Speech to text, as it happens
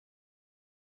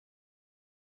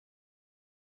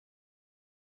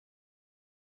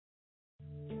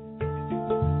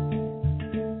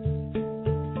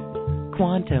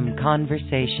Quantum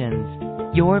Conversations,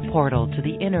 your portal to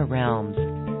the inner realms.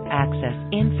 Access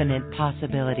infinite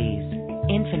possibilities,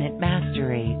 infinite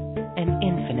mastery, and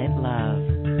infinite love.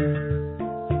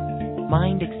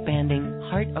 Mind-expanding,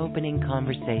 heart-opening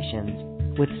conversations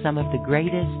with some of the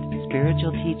greatest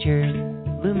spiritual teachers,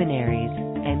 luminaries,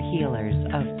 and healers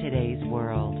of today's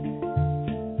world.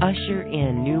 Usher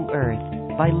in new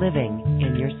earth by living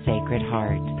in your sacred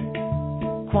heart.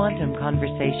 Quantum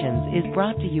Conversations is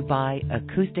brought to you by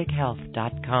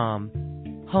AcousticHealth.com,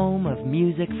 home of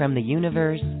music from the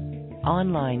universe,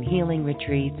 online healing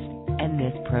retreats, and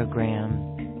this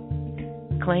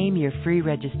program. Claim your free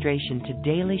registration to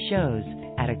daily shows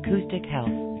at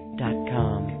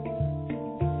AcousticHealth.com.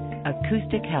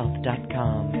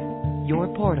 AcousticHealth.com, your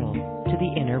portal to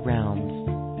the inner realms.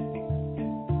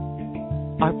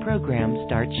 Our program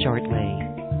starts shortly.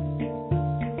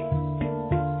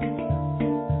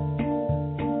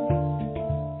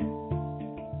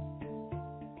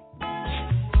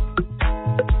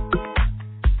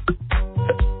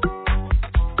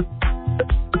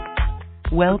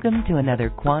 Welcome to another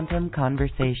Quantum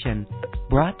Conversation,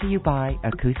 brought to you by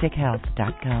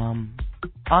AcousticHealth.com.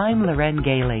 I'm Loren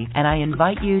Gailey, and I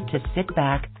invite you to sit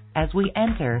back as we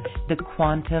enter the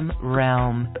quantum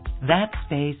realm, that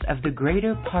space of the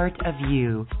greater part of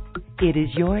you. It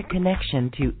is your connection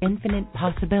to infinite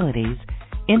possibilities,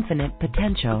 infinite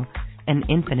potential, and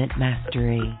infinite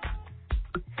mastery.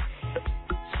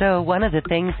 So one of the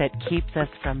things that keeps us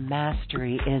from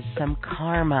mastery is some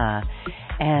karma.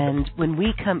 And when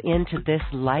we come into this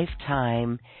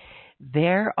lifetime,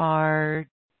 there are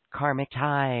karmic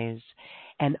ties.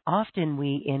 And often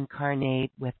we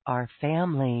incarnate with our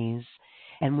families,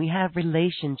 and we have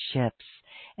relationships,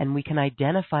 and we can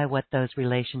identify what those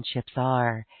relationships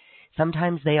are.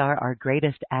 Sometimes they are our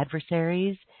greatest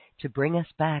adversaries to bring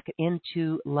us back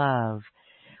into love.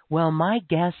 Well, my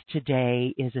guest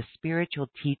today is a spiritual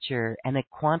teacher and a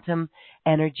quantum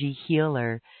energy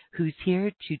healer who's here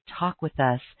to talk with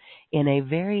us in a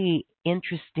very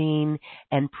interesting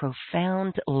and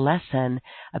profound lesson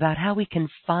about how we can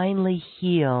finally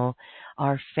heal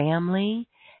our family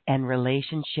and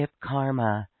relationship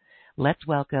karma. Let's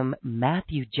welcome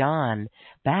Matthew John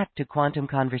back to Quantum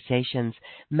Conversations.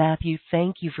 Matthew,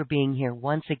 thank you for being here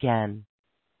once again.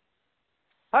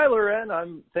 Hi,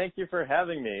 Loren. Thank you for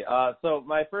having me. So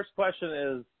my first question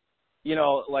is,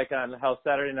 like on how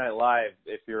Saturday Night Live,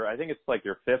 I think it's like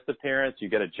your fifth appearance, you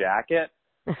get a jacket.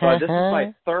 So this is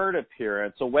my third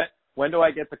appearance. So when do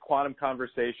I get the Quantum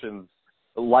Conversations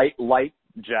light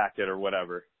jacket or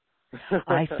whatever?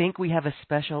 I think we have a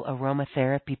special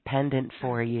aromatherapy pendant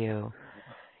for you.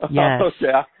 Yes.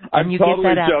 Okay. And you totally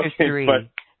get that after joking, 3. But...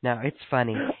 No, it's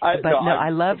funny. I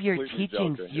love your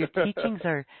teachings. Joking. Your teachings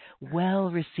are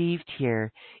well received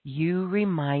here. You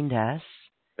remind us,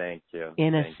 thank you,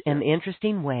 in an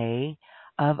interesting way,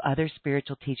 of other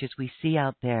spiritual teachers we see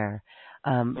out there.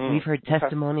 We've heard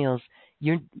testimonials.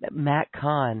 Matt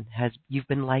Kahn you've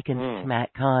been likened to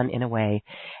Matt Kahn in a way,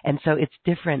 and so it's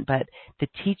different. But the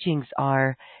teachings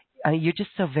are, you're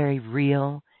just so very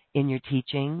real in your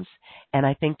teachings, and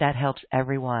I think that helps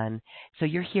everyone. So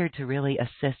you're here to really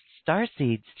assist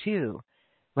starseeds too,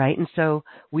 right? And so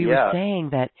we were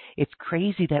saying that it's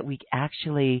crazy that we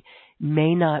actually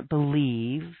may not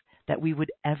believe that we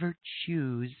would ever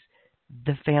choose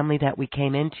the family that we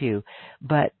came into.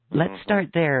 But let's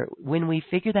start there. When we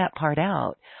figure that part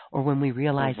out, or when we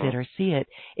realize it or see it,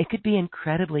 it could be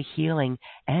incredibly healing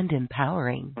and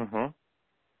empowering.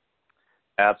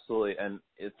 Absolutely, and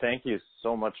thank you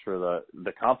so much for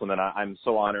the compliment. I'm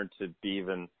so honored to be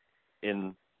even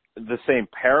in the same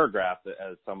paragraph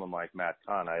as someone like Matt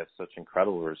Kahn. I have such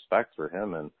incredible respect for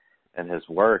him and his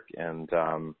work, and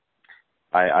I'm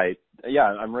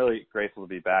really grateful to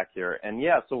be back here. And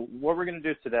so what we're going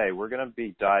to do today, we're going to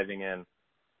be diving in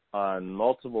on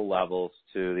multiple levels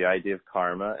to the idea of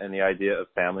karma and the idea of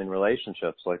family and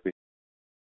relationships, like we.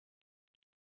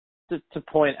 To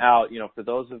point out, for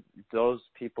those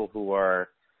people who are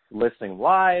listening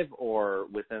live or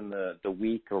within the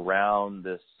week around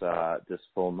this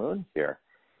full moon here,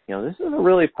 this is a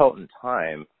really potent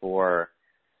time for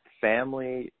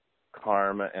family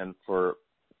karma and for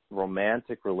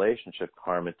romantic relationship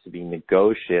karma to be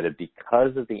negotiated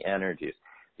because of the energies,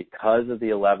 because of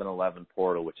the 1111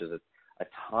 portal, which is a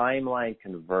timeline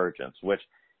convergence, which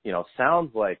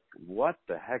sounds like, what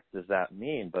the heck does that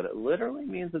mean? But it literally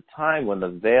means a time when the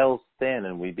veils thin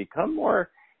and we become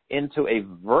more into a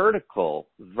vertical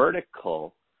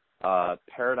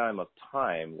paradigm of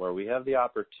time where we have the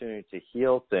opportunity to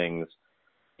heal things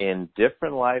in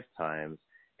different lifetimes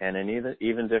and in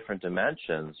even different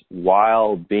dimensions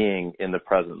while being in the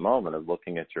present moment of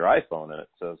looking at your iPhone and it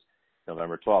says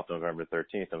November 12th, November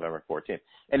 13th, November 14th.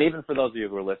 And even for those of you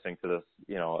who are listening to this,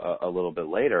 a little bit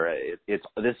later,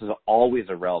 this is always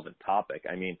a relevant topic.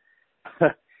 I mean,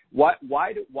 why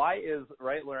is,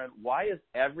 right, Lauren, why is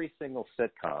every single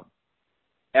sitcom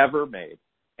ever made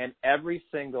and every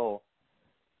single,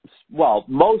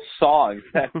 most songs,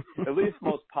 at least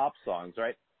most pop songs,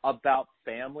 right, about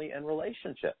family and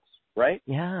relationships, right?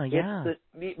 Yeah.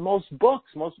 Most books,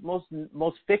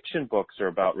 most fiction books are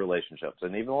about relationships,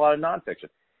 and even a lot of nonfiction.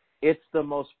 It's the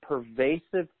most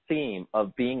pervasive theme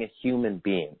of being a human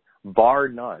being, bar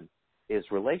none, is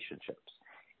relationships.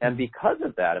 And because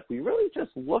of that, if we really just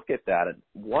look at that and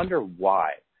wonder why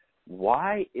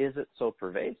is it so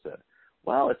pervasive?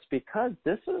 Well, it's because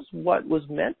this is what was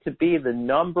meant to be the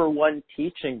number one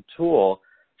teaching tool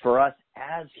for us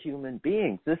as human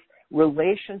beings. This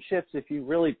relationships, if you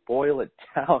really boil it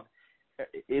down,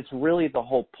 it's really the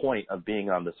whole point of being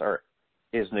on this earth,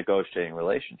 is negotiating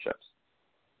relationships.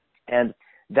 And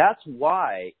that's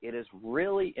why it is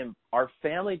really, our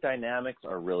family dynamics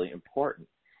are really important.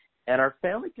 And our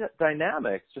family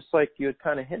dynamics, just like you had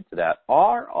kind of hinted at,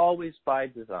 are always by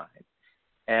design.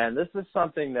 And this is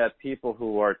something that people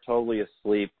who are totally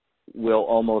asleep will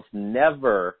almost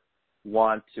never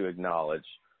want to acknowledge.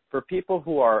 For people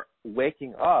who are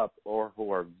waking up or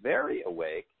who are very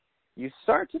awake, you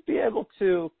start to be able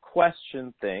to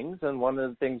question things. And one of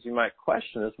the things you might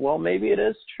question is, well, maybe it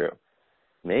is true.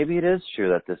 Maybe it is true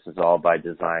that this is all by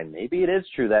design. Maybe it is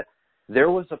true that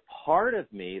there was a part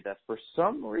of me that for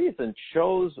some reason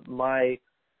chose my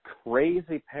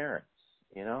crazy parents,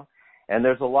 And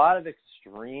there's a lot of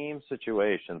extreme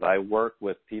situations. I work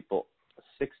with people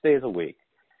 6 days a week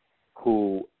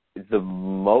who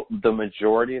the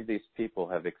majority of these people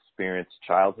have experienced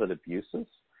childhood abuses.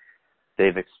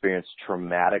 They've experienced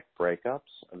traumatic breakups.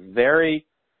 Very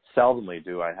seldomly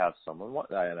do I have someone,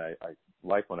 and I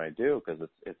like when I do because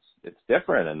it's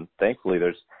different. And thankfully,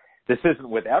 this isn't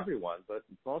with everyone, but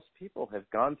most people have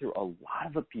gone through a lot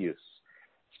of abuse,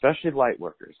 especially light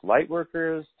workers. Light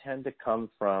workers tend to come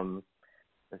from,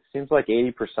 it seems like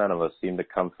 80% of us seem to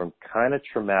come from kind of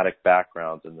traumatic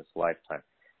backgrounds in this lifetime.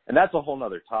 And that's a whole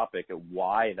other topic of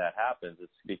why that happens.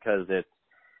 It's because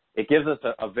it gives us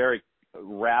a very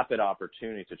rapid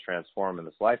opportunity to transform in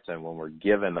this lifetime when we're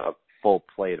given a full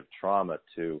plate of trauma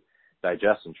to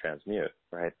digest and transmute,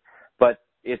 right? But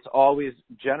it's always,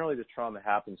 generally the trauma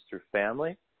happens through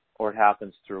family or it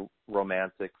happens through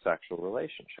romantic sexual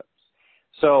relationships.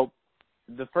 So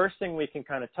the first thing we can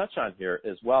kind of touch on here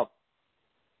is, well,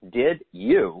 did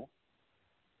you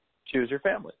choose your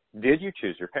family? Did you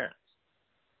choose your parents?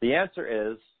 The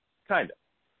answer is kind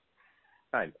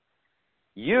of.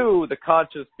 You, the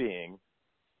conscious being,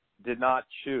 did not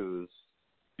choose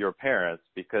your parents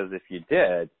because if you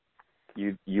did,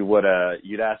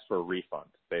 you'd ask for a refund,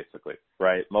 basically,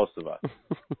 right? Most of us.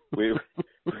 We'd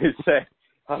say,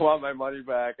 I want my money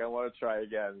back. I want to try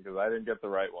again because I didn't get the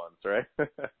right ones, right?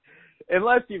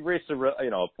 Unless you've reached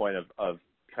a point of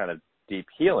kind of deep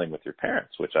healing with your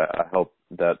parents, which I hope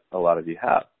that a lot of you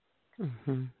have.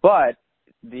 Mm-hmm. But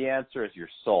the answer is your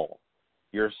soul.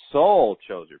 Your soul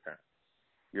chose your parents.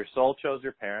 Your soul chose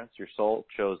your parents. Your soul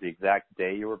chose the exact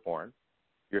day you were born.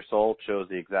 Your soul chose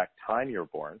the exact time you were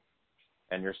born.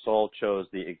 And your soul chose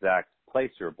the exact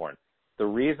place you were born. The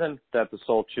reason that the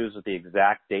soul chooses the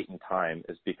exact date and time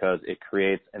is because it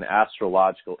creates an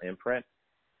astrological imprint.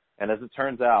 And as it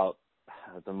turns out,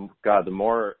 the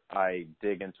more I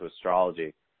dig into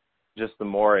astrology, just the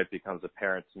more it becomes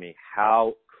apparent to me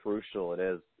how crucial it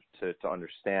is to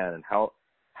understand and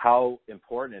how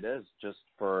important it is just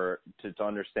to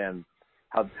understand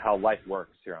how life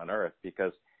works here on Earth,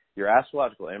 because your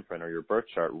astrological imprint or your birth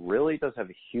chart really does have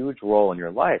a huge role in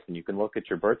your life. And you can look at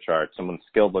your birth chart. Someone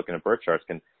skilled looking at birth charts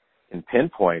can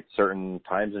pinpoint certain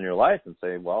times in your life and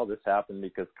say, well, this happened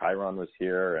because Chiron was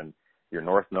here and your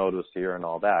North Node was here and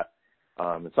all that.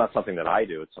 It's not something that I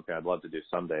do. It's something I'd love to do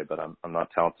someday, but I'm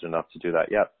not talented enough to do that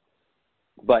yet.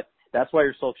 But that's why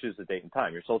your soul chooses the date and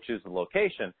time. Your soul chooses the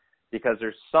location because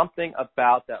there's something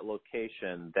about that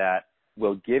location that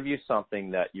will give you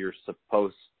something that you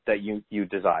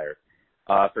desire.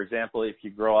 For example, if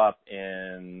you grow up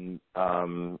in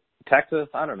Texas,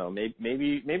 I don't know,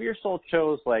 maybe your soul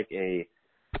chose like a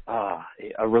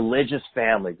religious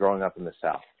family growing up in the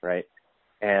South, right?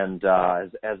 And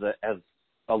as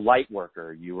a light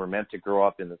worker, you were meant to grow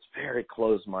up in this very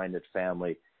closed-minded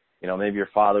family. Maybe your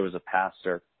father was a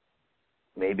pastor.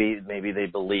 Maybe they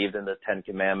believed in the Ten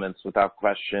Commandments without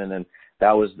question, and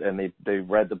they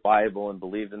read the Bible and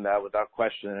believed in that without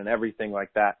question and everything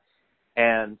like that.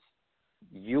 And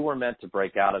you were meant to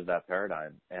break out of that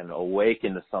paradigm and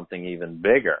awaken to something even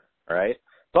bigger, right?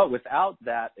 But without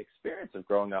that experience of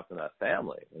growing up in that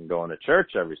family and going to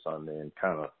church every Sunday and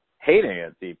kind of hating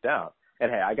it deep down,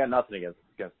 and hey, I got nothing against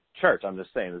church. I'm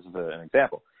just saying this is an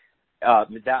example.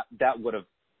 That would have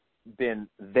been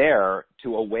there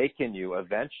to awaken you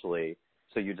eventually,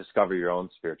 so you discover your own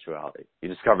spirituality. You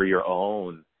discover your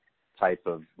own type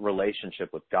of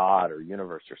relationship with God or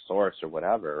universe or source or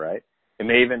whatever, right? It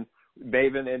may even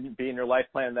be in your life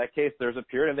plan. In that case, there's a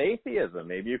period of atheism.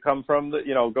 Maybe you come from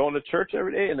going to church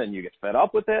every day, and then you get fed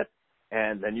up with it,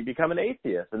 and then you become an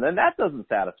atheist, and then that doesn't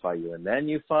satisfy you, and then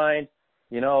you find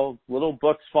little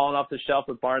books falling off the shelf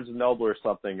at Barnes and Noble or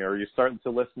something, or you're starting to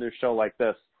listen to a show like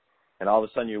this, and all of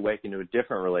a sudden you awaken to a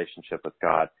different relationship with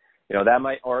God. That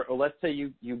might, or let's say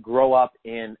you grow up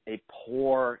in a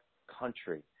poor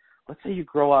country. Let's say you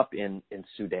grow up in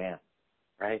Sudan,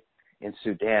 right? In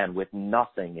Sudan with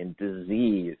nothing and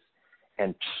disease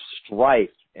and strife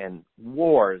and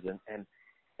wars,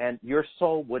 and your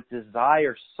soul would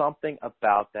desire something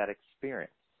about that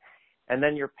experience. And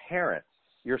then your parents,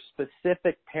 your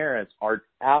specific parents, are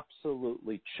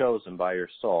absolutely chosen by your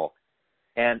soul.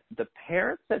 And the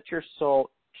parents that your soul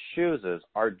chooses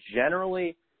are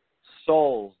generally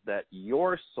souls that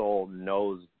your soul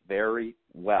knows very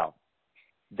well.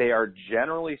 They are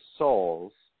generally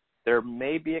souls. There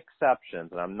may be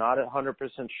exceptions, and I'm not 100%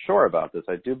 sure about this.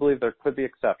 I do believe there could be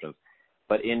exceptions.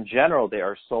 But in general, they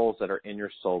are souls that are in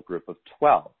your soul group of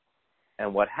 12.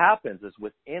 And what happens is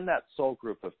within that soul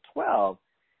group of 12,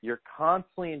 you're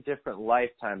constantly in different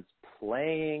lifetimes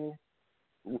playing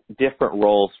different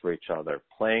roles for each other,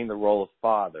 playing the role of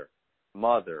father,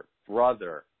 mother,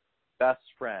 brother, best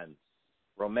friend,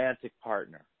 romantic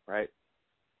partner, right?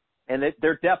 And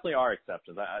there definitely are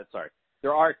exceptions.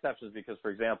 There are exceptions because,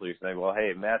 for example, you say, well,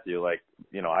 hey, Matthew,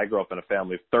 I grew up in a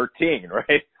family of 13,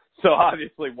 right? So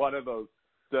obviously one of those,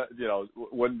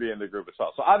 wouldn't be in the group as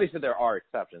well. So obviously there are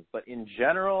exceptions, but in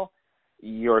general,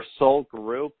 your soul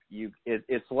group,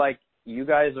 it's like you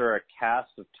guys are a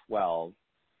cast of 12,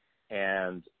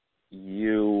 and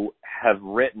you have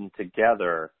written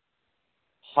together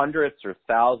hundreds or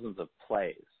thousands of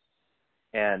plays.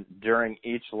 And during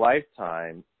each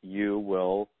lifetime, you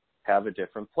will have a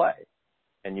different play,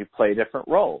 and you play different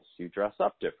roles. You dress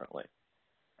up differently.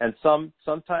 And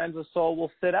sometimes a soul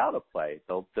will sit out a play.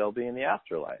 They'll be in the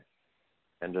afterlife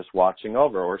and just watching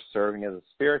over or serving as a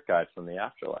spirit guide from the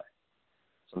afterlife.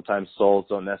 Sometimes souls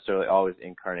don't necessarily always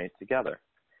incarnate together.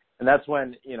 And that's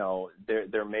when,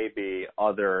 there may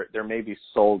be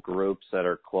soul groups that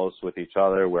are close with each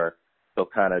other where they'll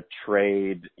kind of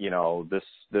trade,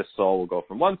 this soul will go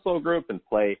from one soul group and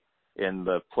play in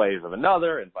the plays of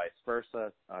another and vice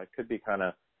versa. It could be kind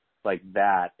of like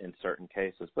that in certain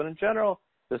cases. But in general,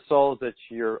 the souls that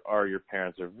are your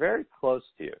parents are very close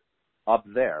to you, up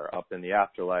there, up in the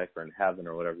afterlife or in heaven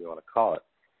or whatever you want to call it.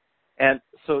 And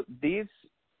so the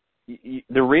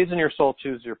reason your soul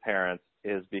chooses your parents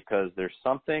is because there's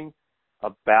something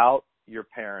about your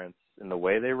parents and the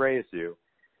way they raise you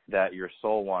that your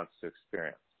soul wants to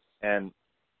experience. And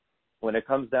when it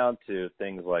comes down to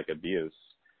things like abuse,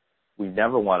 we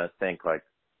never want to think like,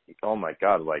 oh my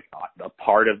God, a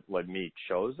part of me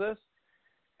chose this.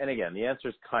 And again, the answer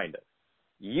is kind of.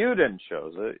 You didn't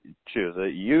choose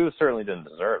it. You certainly didn't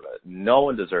deserve it. No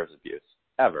one deserves abuse,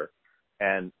 ever.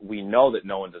 And we know that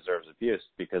no one deserves abuse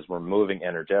because we're moving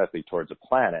energetically towards a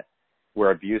planet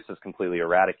where abuse is completely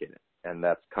eradicated, and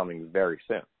that's coming very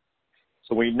soon.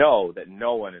 So we know that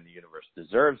no one in the universe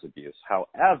deserves abuse.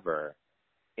 However,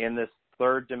 in this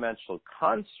third dimensional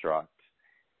construct,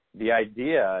 the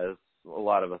idea, as a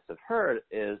lot of us have heard,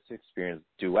 is to experience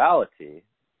duality,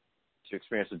 to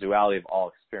experience the duality of all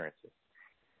experiences.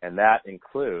 And that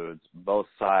includes both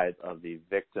sides of the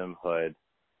victimhood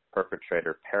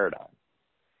perpetrator paradigm.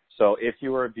 So if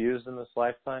you were abused in this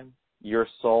lifetime, your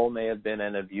soul may have been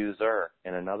an abuser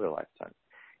in another lifetime.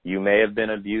 You may have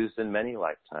been abused in many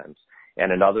lifetimes.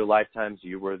 And in other lifetimes,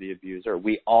 you were the abuser.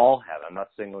 We all have. I'm not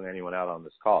singling anyone out on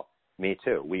this call. Me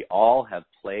too. We all have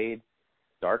played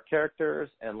dark characters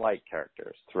and light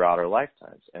characters throughout our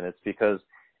lifetimes. And it's because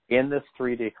in this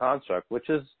 3D construct, which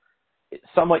is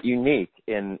somewhat unique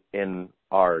in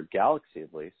our galaxy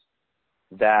at least,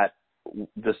 that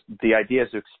the idea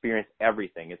is to experience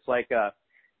everything. It's like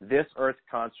this Earth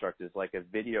construct is like a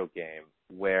video game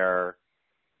where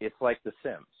it's like The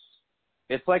Sims.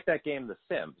 It's like that game, The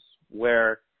Sims,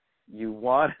 where you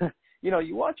want,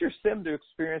 you want your sim to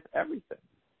experience everything.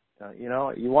 You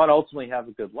want to ultimately have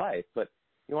a good life, but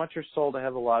you want your soul to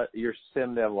have your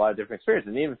sim to have a lot of different experiences.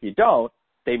 And even if you don't,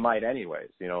 they might anyways.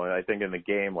 And I think in the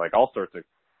game, like all sorts of,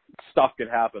 stuff can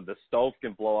happen. The stove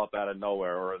can blow up out of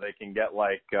nowhere, or they can get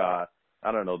like, I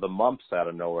don't know, the mumps out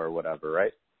of nowhere or whatever,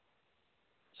 right?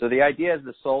 So the idea is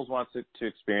the souls want to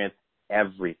experience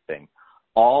everything,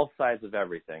 all sides of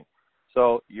everything.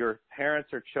 So your parents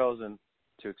are chosen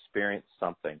to experience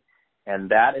something, and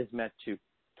that is meant to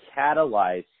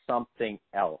catalyze something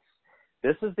else.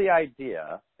 This is the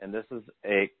idea, and this is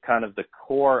a kind of the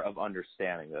core of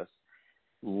understanding this,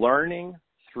 learning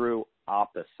through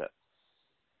opposites.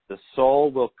 The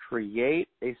soul will create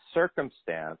a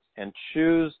circumstance and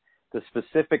choose the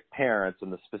specific parents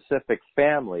and the specific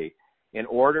family in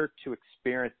order to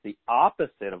experience the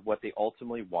opposite of what they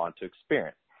ultimately want to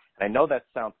experience. And I know that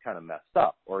sounds kind of messed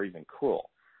up or even cruel.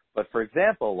 But for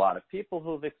example, a lot of people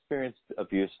who've experienced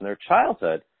abuse in their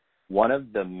childhood, one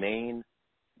of the main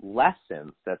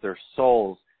lessons that their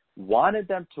souls wanted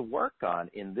them to work on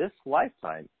in this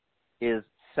lifetime is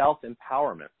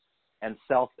self-empowerment and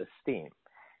self-esteem.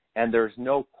 And there's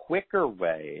no quicker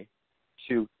way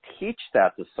to teach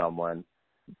that to someone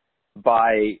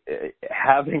by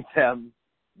having them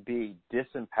be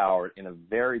disempowered in a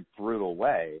very brutal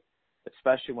way,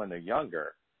 especially when they're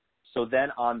younger. So then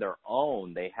on their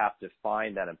own, they have to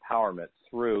find that empowerment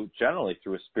generally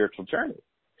through a spiritual journey.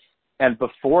 And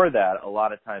before that, a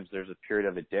lot of times there's a period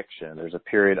of addiction. There's a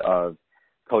period of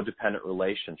codependent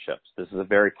relationships. This is a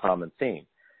very common theme.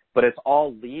 But it's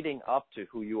all leading up to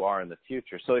who you are in the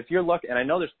future. So if you're looking, and I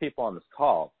know there's people on this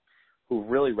call who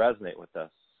really resonate with this,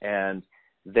 and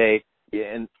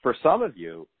for some of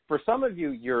you,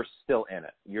 you're still in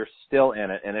it. You're still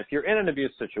in it. And if you're in an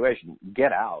abuse situation,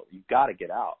 get out. You've got to get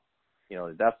out.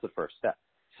 That's the first step.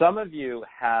 Some of you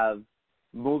have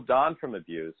moved on from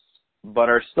abuse, but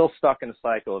are still stuck in a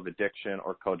cycle of addiction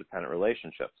or codependent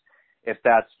relationships. If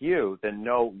that's you, then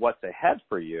know what's ahead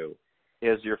for you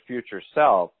is your future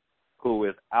self who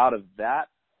is out of that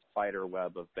spider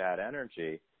web of bad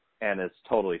energy and is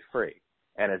totally free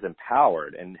and is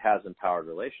empowered and has empowered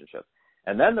relationships.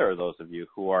 And then there are those of you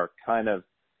who are kind of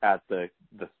at the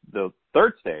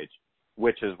third stage,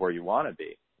 which is where you want to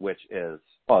be, which is,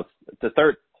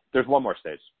 there's one more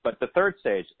stage, but the third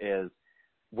stage is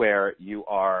where you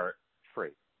are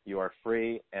free. You are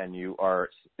free and you are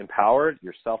empowered.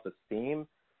 Your self-esteem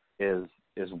is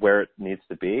where it needs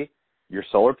to be. Your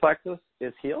solar plexus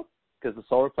is healed because the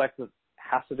solar plexus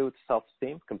has to do with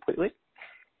self-esteem completely.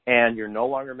 And you're no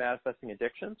longer manifesting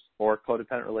addictions or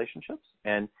codependent relationships.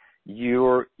 And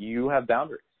you have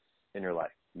boundaries in your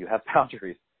life. You have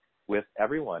boundaries with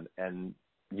everyone, and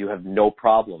you have no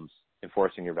problems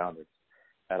enforcing your boundaries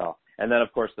at all. And then,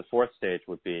 of course, the fourth stage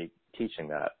would be teaching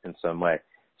that in some way.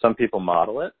 Some people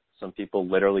model it. Some people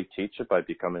literally teach it by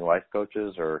becoming life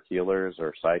coaches or healers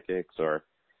or psychics or,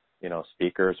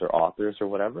 speakers or authors or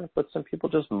whatever. But some people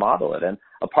just model it. And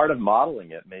a part of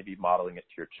modeling it may be modeling it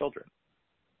to your children.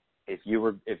 If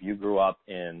you grew up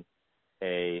in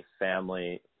a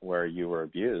family where you were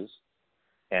abused,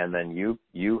 and then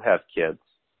you have kids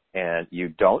and you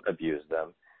don't abuse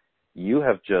them, you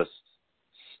have just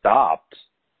stopped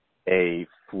a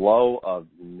flow of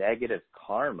negative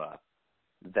karma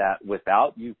that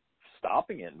without you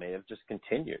stopping it may have just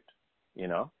continued.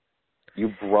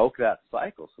 You broke that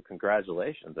cycle, so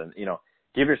congratulations. And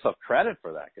give yourself credit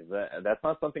for that, because that's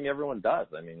not something everyone does.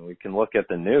 I mean, we can look at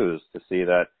the news to see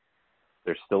that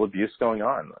there's still abuse going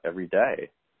on every day.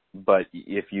 But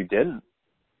if you didn't,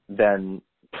 then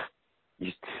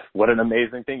what an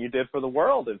amazing thing you did for the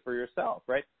world and for yourself,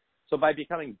 right? So by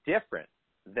becoming different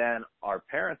than our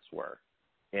parents were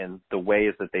in the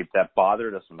ways that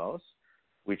bothered us most,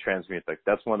 we transmute.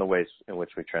 That's one of the ways in which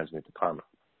we transmute the karma.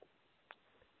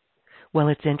 Well,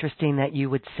 it's interesting that you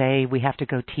would say we have to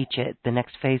go teach it. The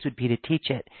next phase would be to teach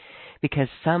it, because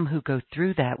some who go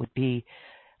through that would be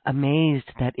amazed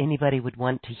that anybody would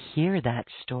want to hear that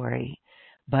story.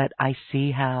 But I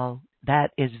see how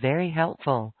that is very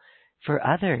helpful for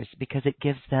others, because it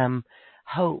gives them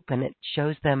hope and it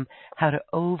shows them how to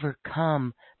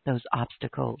overcome those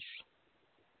obstacles.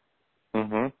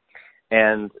 Mm-hmm.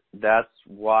 And that's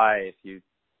why if you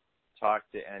talk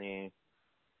to any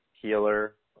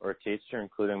healer or teacher,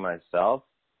 including myself,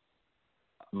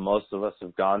 most of us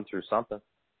have gone through something.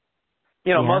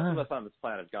 Most of us on this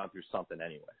planet have gone through something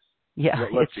anyways. Yeah,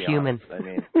 Let's it's human. I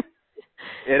mean,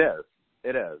 it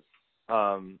is.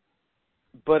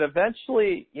 But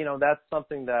eventually, that's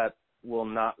something that will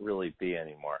not really be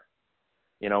anymore.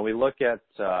 We look at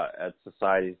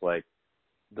societies like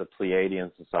the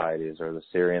Pleiadian societies or the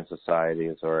Syrian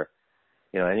societies or,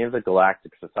 any of the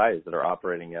galactic societies that are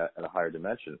operating at a higher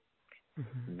dimension.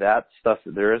 Mm-hmm. That stuff,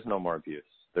 there is no more abuse.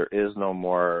 There is no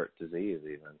more disease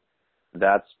even.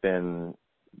 That's been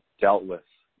dealt with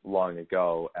long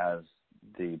ago as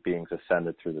the beings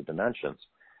ascended through the dimensions.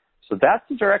 So that's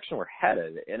the direction we're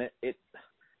headed. And it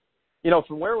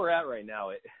from where we're at right now,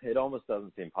 it almost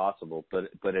doesn't seem possible,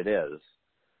 but it is.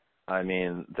 I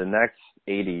mean, the next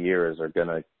 80 years are going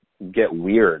to get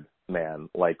weird, man,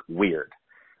 like weird.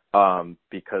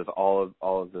 Because all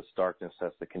of this darkness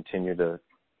has to continue to,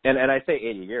 and I say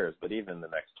 80 years, but even the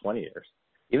next 20 years,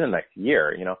 even the next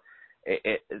year,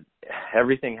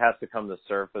 everything has to come to the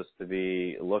surface to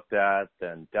be looked at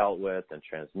and dealt with and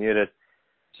transmuted.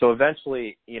 So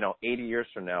eventually, 80 years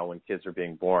from now, when kids are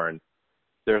being born,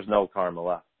 there's no karma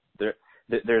left.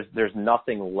 There's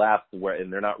nothing left where,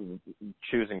 and they're not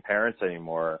choosing parents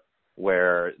anymore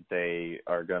where they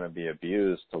are going to be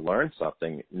abused to learn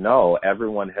something. No,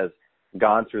 everyone has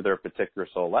gone through their particular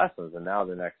soul lessons, and now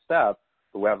the next step,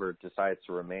 whoever decides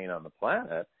to remain on the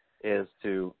planet, is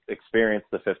to experience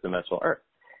the fifth dimensional Earth.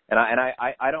 And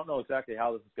I don't know exactly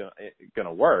how this is going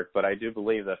to work, but I do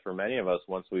believe that for many of us,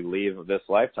 once we leave this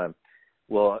lifetime,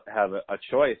 we'll have a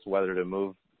choice whether to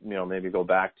move, maybe go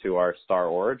back to our star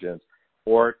origins,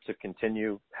 or to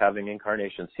continue having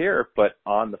incarnations here, but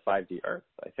on the 5D Earth.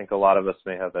 I think a lot of us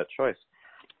may have that choice.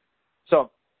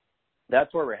 So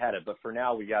that's where we're headed. But for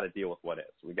now, we got to deal with what is.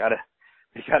 We got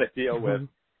to deal with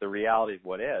the reality of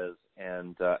what is,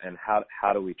 and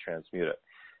how do we transmute it.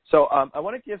 So I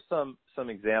want to give some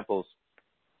examples,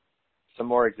 some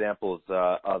more examples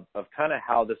of kind of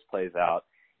how this plays out,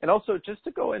 and also just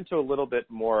to go into a little bit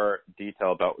more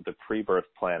detail about the pre-birth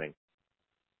planning.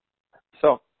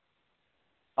 So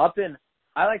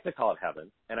I like to call it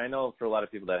heaven, and I know for a lot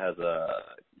of people that has a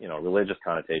religious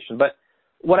connotation, but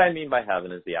what I mean by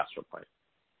heaven is the astral plane.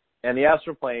 And the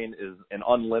astral plane is an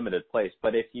unlimited place,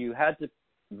 but if you had to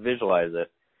visualize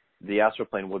it, the astral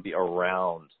plane would be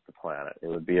around the planet. It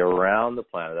would be around the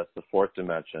planet. That's the fourth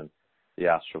dimension, the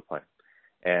astral plane.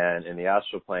 And in the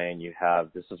astral plane,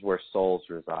 this is where souls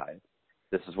reside.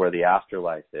 This is where the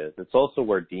afterlife is. It's also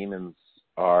where demons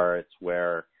are. It's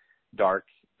where dark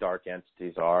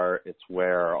entities are. It's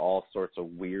where all sorts of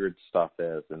weird stuff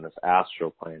is in this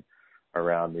astral plane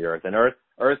around the Earth. And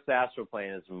Earth's astral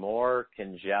plane is more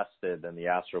congested than the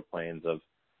astral planes of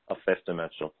a fifth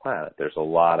dimensional planet. There's a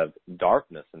lot of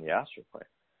darkness in the astral plane.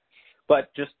 But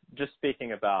just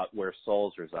speaking about where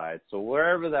souls reside, so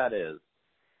wherever that is,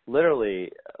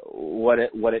 literally what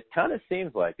it kind of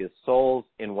seems like is souls,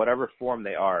 in whatever form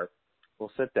they are,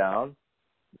 will sit down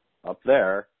up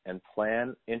there and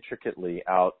plan intricately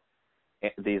out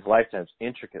these lifetimes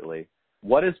intricately.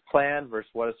 What is planned versus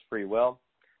what is free will?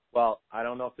 Well, I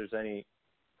don't know if there's any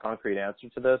concrete answer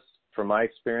to this. From my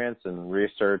experience and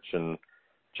research and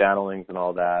channelings and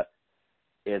all that,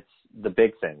 it's the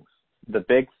big things. The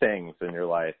big things in your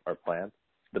life are planned.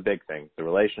 The big things, the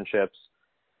relationships,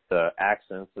 the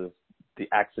accidents,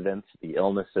 the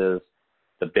illnesses,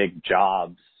 the big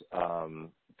jobs,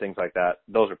 things like that,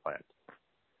 those are planned.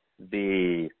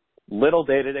 The little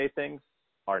day-to-day things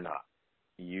are not.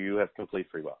 You have complete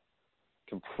free will.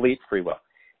 Complete free will.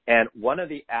 And one of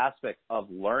the aspects of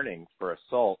learning for a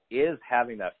soul is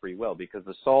having that free will, because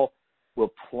the soul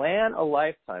will plan a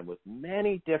lifetime with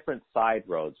many different side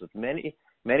roads, with many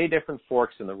different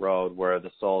forks in the road, where the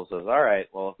soul says, all right,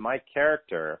 well, if my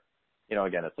character,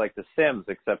 again, it's like The Sims,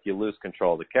 except you lose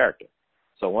control of the character.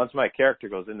 So once my character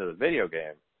goes into the video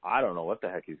game, I don't know what the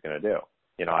heck he's going to do.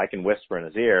 I can whisper in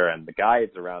his ear, and the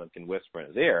guides around him can whisper in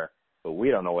his ear, but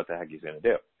we don't know what the heck he's going to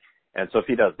do. And so if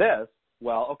he does this,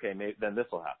 well, okay, maybe then this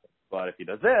will happen. But if he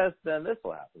does this, then this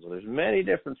will happen. So there's many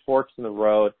different forks in the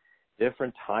road,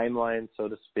 different timelines, so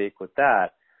to speak, with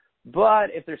that.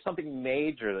 But if there's something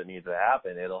major that needs to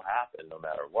happen, it'll happen no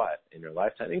matter what in your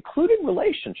lifetime, including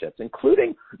relationships,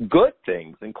 including good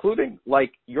things, including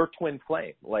like your twin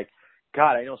flame. Like,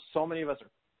 God, I know so many of us are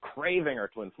craving our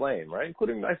twin flame, right?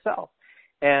 Including myself.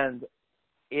 And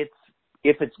if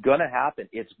it's going to happen,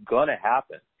 it's going to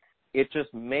happen. It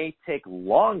just may take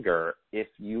longer if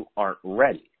you aren't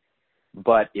ready.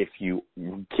 But if you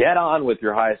get on with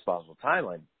your highest possible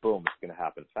timeline, boom, it's going to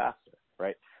happen faster,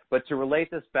 right? But to relate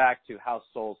this back to how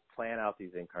souls plan out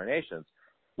these incarnations,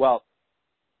 well,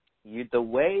 the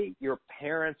way your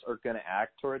parents are going to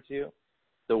act towards you,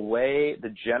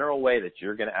 the general way that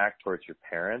you're going to act towards your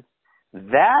parents,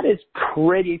 that is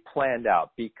pretty planned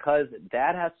out, because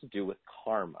that has to do with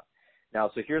karma.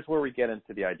 Now, so here's where we get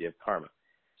into the idea of karma.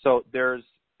 So there's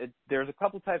a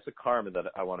couple types of karma that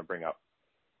I want to bring up.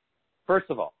 First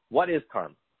of all, what is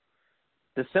karma?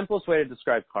 The simplest way to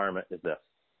describe karma is this.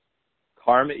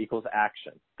 Karma equals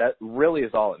action. That really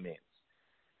is all it means.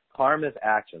 Karma is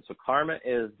action. So karma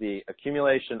is the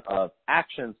accumulation of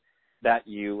actions that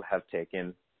you have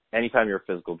taken anytime you're a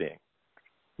physical being.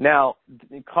 Now,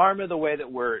 karma, the way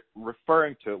that we're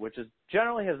referring to it, which is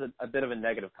generally has a bit of a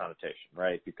negative connotation,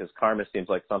 right? Because karma seems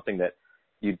like something that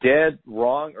you did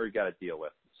wrong or you got to deal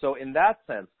with. So in that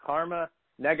sense, karma,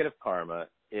 negative karma,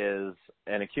 is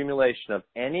an accumulation of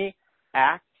any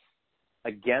acts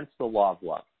against the law of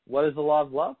love. What is the law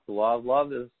of love? The law of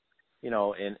love is,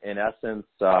 in essence,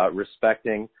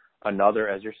 respecting another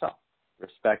as yourself,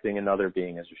 respecting another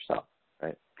being as yourself,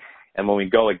 right? And when we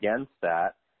go against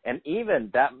that, and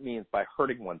even that means by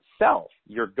hurting oneself,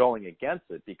 you're going against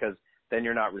it, because then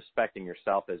you're not respecting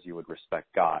yourself as you would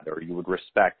respect God, or you would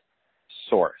respect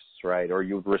Source, right? Or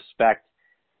you would respect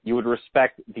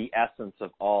the essence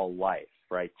of all life,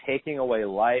 right? Taking away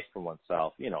life from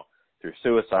oneself, through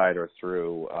suicide or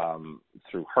through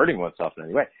hurting oneself in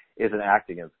any way, is an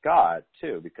act against God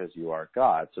too, because you are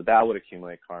God. So that would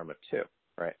accumulate karma too,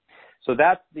 right? So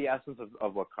that's the essence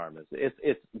of what karma is.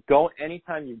 It's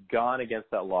anytime you've gone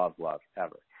against that law of love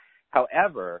ever.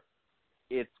 However,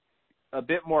 it's a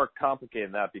bit more complicated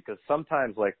than that, because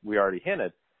sometimes, like we already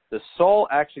hinted, the soul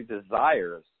actually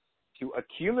desires to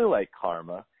accumulate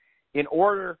karma in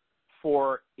order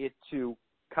for it to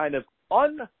kind of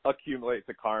unaccumulate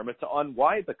the karma, to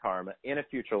unwind the karma in a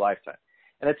future lifetime.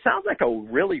 And it sounds like a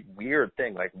really weird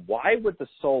thing. Like, why would the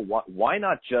soul why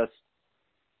not just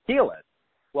heal it?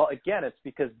 Well, again, it's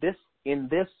because in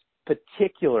this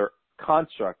particular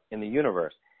construct in the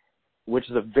universe, which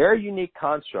is a very unique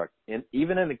construct,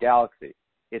 even in the galaxy,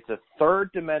 it's a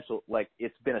third-dimensional,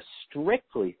 it's been a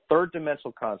strictly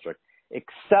third-dimensional construct,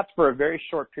 except for a very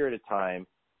short period of time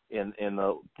in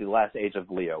the last age of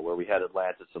Leo, where we had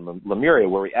Atlantis and Lemuria,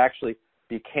 where we actually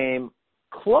became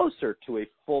closer to a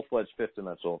full-fledged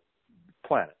fifth-dimensional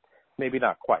planet. Maybe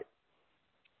not quite.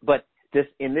 But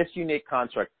in this unique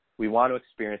construct, we want to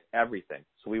experience everything.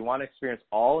 So we want to experience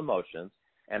all emotions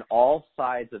and all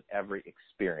sides of every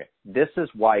experience. This is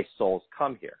why souls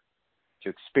come here, to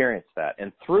experience that.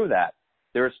 And through that,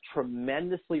 there's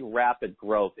tremendously rapid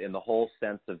growth in the whole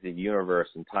sense of the universe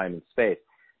and time and space,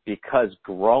 because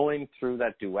growing through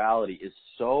that duality is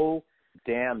so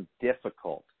damn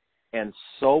difficult and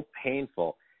so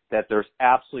painful that there's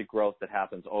absolute growth that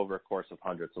happens over a course of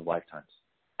hundreds of lifetimes.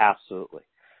 Absolutely.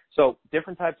 So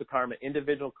different types of karma.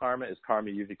 Individual karma is karma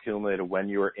you've accumulated when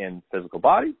you were in physical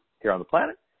body here on the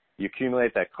planet. You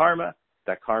accumulate that karma.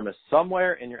 That karma is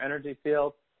somewhere in your energy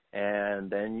field. And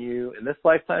then in this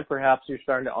lifetime, perhaps you're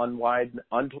starting to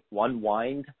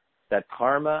unwind that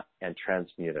karma and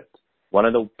transmute it. One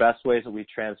of the best ways that we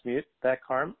transmute that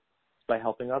karma is by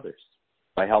helping others.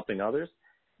 By helping others.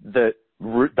 The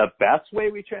best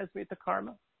way we transmute the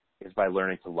karma is by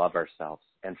learning to love ourselves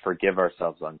and forgive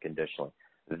ourselves unconditionally.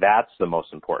 That's the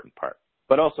most important part.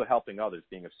 But also helping others,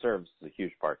 being of service, is a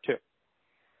huge part too.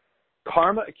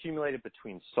 Karma accumulated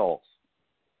between souls.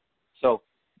 So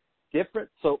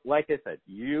like I said,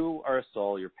 you are a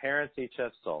soul. Your parents each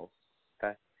have souls.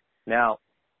 Okay. Now,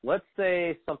 let's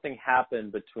say something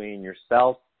happened between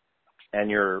yourself and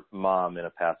your mom in a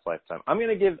past lifetime. I'm going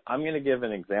to give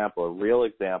an example, a real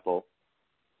example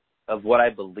of what I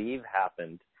believe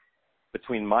happened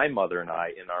between my mother and I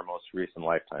in our most recent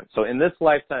lifetime. So in this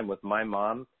lifetime with my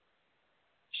mom,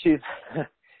 she's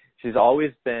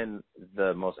always been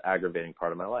the most aggravating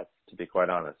part of my life, to be quite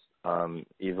honest.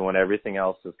 Even when everything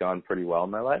else has gone pretty well in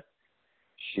my life,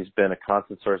 she's been a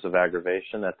constant source of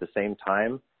aggravation. At the same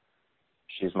time,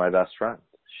 she's my best friend.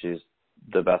 She's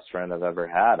the best friend I've ever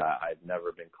had. I've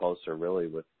never been closer really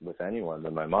with anyone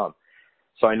than my mom.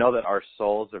 So I know that our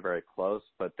souls are very close,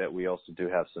 but that we also do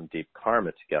have some deep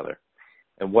karma together.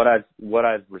 And what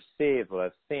I've received, what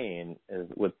I've seen is,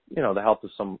 with the help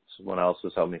of someone else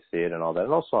who's helped me see it and all that,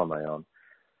 and also on my own,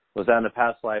 was that in a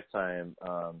past lifetime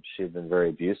she had been very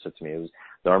abusive to me. It was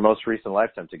our most recent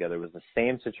lifetime together was the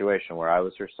same situation where I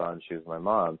was her son, she was my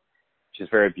mom. She's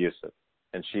very abusive,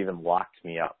 and she even locked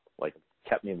me up, like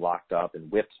kept me locked up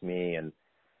and whipped me, and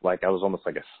like I was almost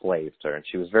like a slave to her. And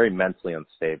she was very mentally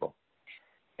unstable.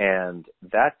 And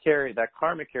that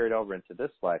karma carried over into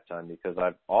this lifetime, because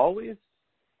I've always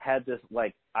had this,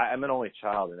 I'm an only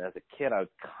child, and as a kid, I would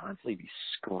constantly be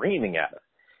screaming at her.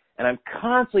 And I'm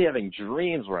constantly having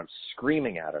dreams where I'm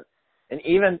screaming at her. And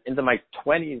even into my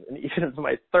 20s and even into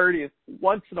my 30s,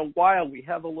 once in a while, we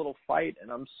have a little fight, and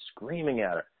I'm screaming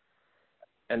at her.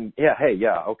 And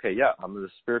I'm the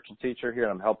spiritual teacher here,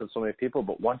 and I'm helping so many people,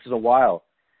 but once in a while,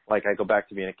 I go back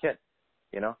to being a kid,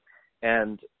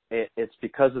 And it's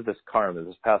because of this karma,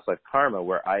 this past life karma,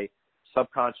 where I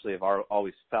subconsciously have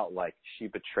always felt like she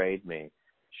betrayed me.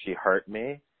 She hurt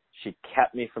me. She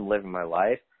kept me from living my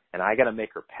life, and I got to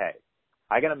make her pay.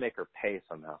 I got to make her pay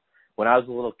somehow. When I was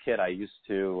a little kid, I used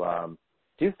to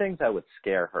do things that would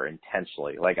scare her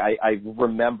intentionally. Like, I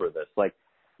remember this. Like,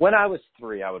 when I was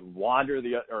 3, I would wander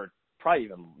or probably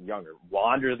even younger,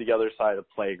 wander the other side of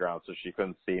the playground so she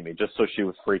couldn't see me, just so she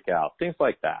would freak out. Things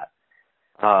like that.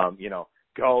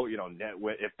 Go,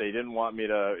 if they didn't want me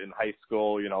to, in high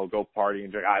school, go party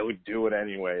and drink, I would do it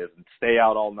anyways and stay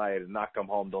out all night and not come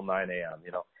home till 9 a.m.,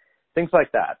 things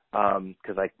like that.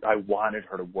 Because I wanted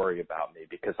her to worry about me,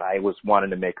 because I was wanting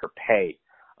to make her pay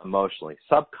emotionally,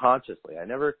 subconsciously. I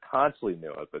never consciously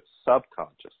knew it, but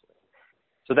subconsciously.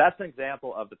 So that's an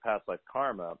example of the past life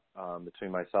karma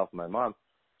between myself and my mom.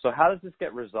 So how does this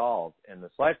get resolved in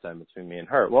this lifetime between me and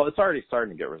her? Well, it's already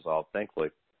starting to get resolved, thankfully.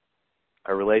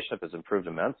 Our relationship has improved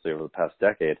immensely over the past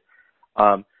decade.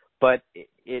 But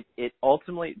it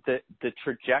ultimately, the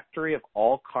trajectory of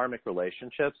all karmic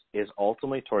relationships is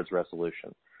ultimately towards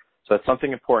resolution. So it's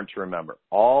something important to remember.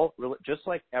 Just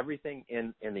like everything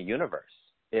in the universe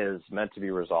is meant to be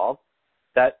resolved,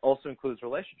 that also includes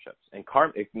relationships. And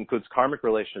it includes karmic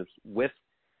relationships with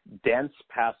dense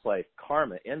past life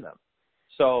karma in them.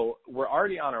 So we're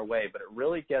already on our way, but it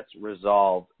really gets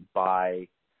resolved by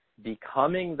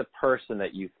becoming the person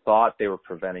that you thought they were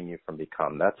preventing you from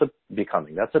becoming.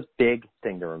 That's a big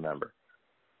thing to remember.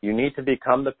 You need to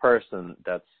become the person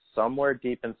that's somewhere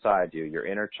deep inside you. Your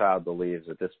inner child believes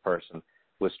that this person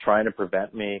was trying to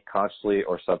prevent me, consciously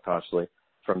or subconsciously,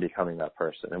 from becoming that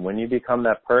person. And when you become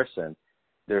that person,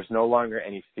 there's no longer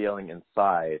any feeling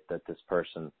inside that this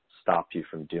person stopped you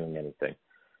from doing anything.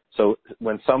 So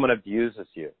when someone abuses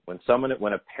you, when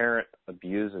a parent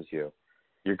abuses you,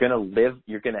 you're going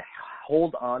to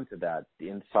hold on to that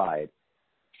inside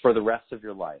for the rest of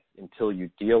your life until you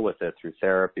deal with it through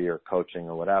therapy or coaching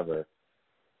or whatever.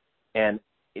 And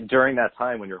during that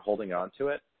time when you're holding on to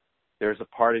it, there's a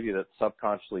part of you that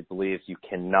subconsciously believes you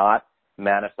cannot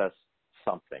manifest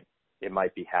something. It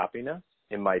might be happiness.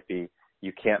 It might be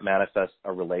you can't manifest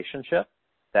a relationship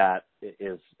that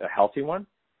is a healthy one.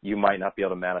 You might not be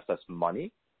able to manifest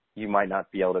money. You might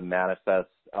not be able to manifest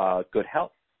good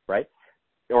health, right?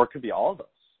 Or it could be all of those.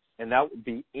 And that would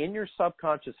be in your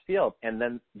subconscious field, and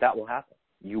then that will happen.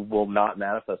 You will not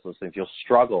manifest those things. You'll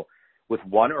struggle with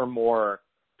one or more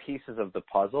pieces of the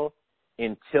puzzle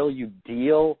until you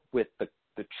deal with the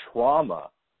trauma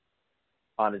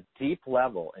on a deep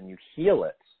level and you heal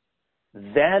it.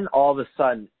 Then all of a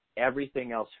sudden,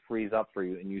 everything else frees up for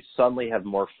you, and you suddenly have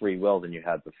more free will than you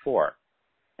had before.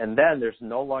 And then there's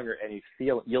no longer any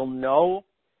feel. You'll know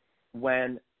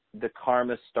when the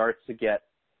karma starts to get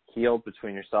healed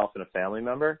between yourself and a family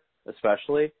member,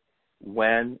 especially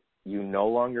when you no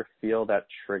longer feel that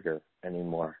trigger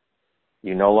anymore.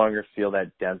 You no longer feel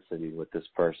that density with this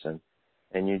person,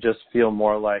 and you just feel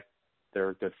more like they're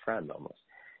a good friend almost.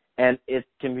 And it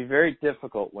can be very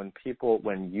difficult when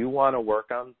you want to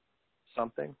work on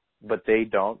something, but they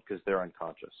don't because they're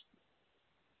unconscious.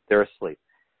 They're asleep.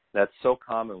 That's so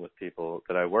common with people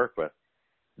that I work with.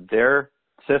 Their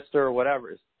sister or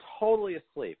whatever is totally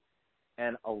asleep.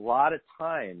 And a lot of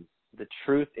times, the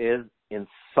truth is, in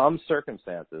some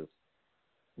circumstances,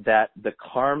 that the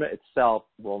karma itself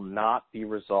will not be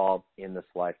resolved in this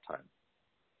lifetime.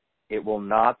 It will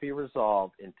not be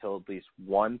resolved until at least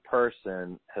one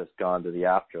person has gone to the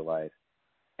afterlife.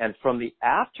 And from the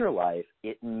afterlife,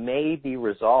 it may be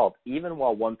resolved even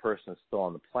while one person is still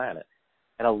on the planet.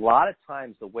 And a lot of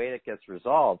times, the way it gets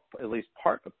resolved, at least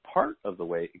part of the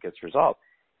way it gets resolved,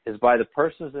 is by the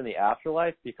person who's in the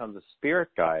afterlife becomes a spirit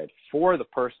guide for the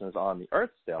person who's on the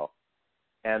earth still,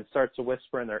 and starts to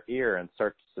whisper in their ear and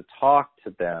starts to talk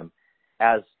to them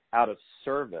as out of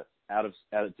service, out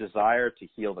of desire to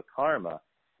heal the karma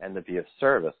and to be of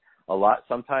service.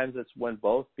 Sometimes it's when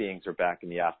both beings are back in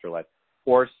the afterlife,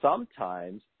 or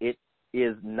sometimes it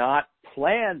is not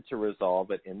planned to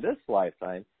resolve it in this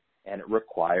lifetime, and it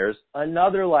requires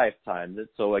another lifetime.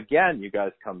 So again, you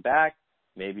guys come back.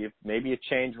 Maybe you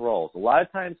change roles. A lot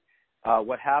of times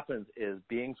what happens is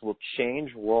beings will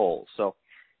change roles. So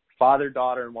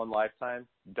father-daughter in one lifetime,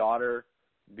 daughter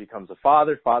becomes a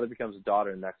father becomes a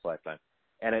daughter in the next lifetime.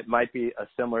 And it might be a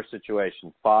similar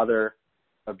situation. Father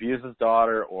abuses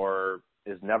daughter or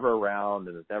is never around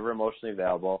and is never emotionally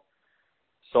available.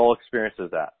 Soul experiences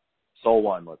that. Soul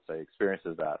one, let's say,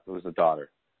 experiences that. It was a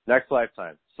daughter. Next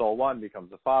lifetime, soul one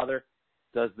becomes a father,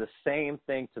 does the same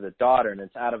thing to the daughter, and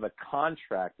it's out of a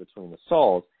contract between the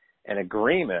souls, an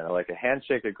agreement, like a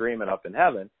handshake agreement up in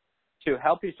heaven, to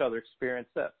help each other experience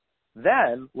this.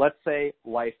 Then, let's say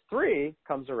life 3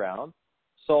 comes around,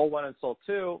 soul 1 and soul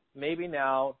 2, maybe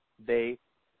now they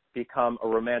become a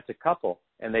romantic couple,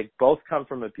 and they both come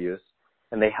from abuse,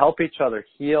 and they help each other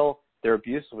heal their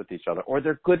abuse with each other, or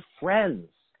they're good friends,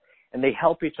 and they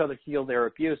help each other heal their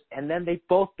abuse, and then they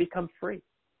both become free.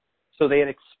 So they had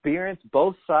experienced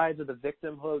both sides of the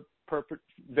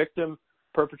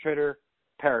victim-perpetrator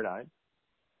paradigm,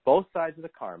 both sides of the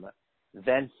karma,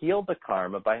 then healed the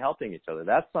karma by helping each other.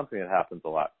 That's something that happens a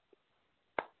lot.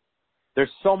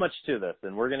 There's so much to this,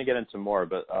 and we're going to get into more,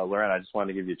 but Lorraine, I just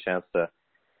wanted to give you a chance to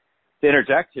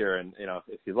interject here, and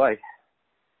if you'd like.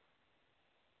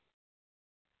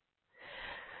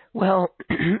 Well,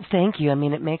 thank you. I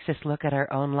mean, it makes us look at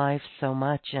our own lives so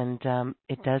much, and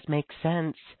it does make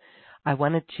sense. I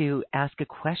wanted to ask a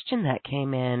question that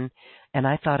came in, and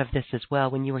I thought of this as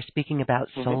well when you were speaking about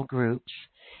soul groups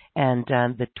and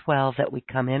the 12 that we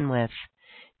come in with.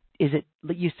 Is it,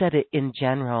 you said it in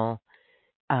general,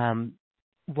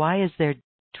 why is there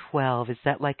 12? Is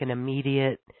that like an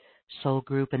immediate soul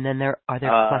group, and then are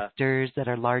there clusters that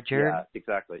are larger? Yeah,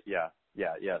 exactly. Yeah.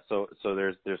 So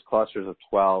there's clusters of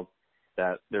 12.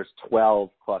 There's 12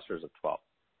 clusters of 12.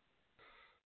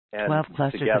 And 12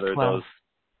 clusters together, of 12.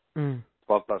 Those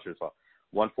 12 clusters of 12.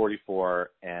 144,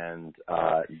 and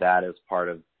that is part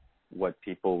of what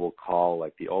people will call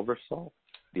like the oversoul,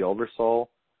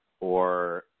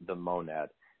 or the monad.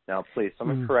 Now, please,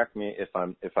 someone correct me if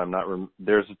I'm not.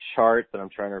 There's a chart that I'm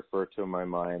trying to refer to in my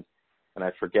mind, and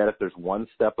I forget if there's one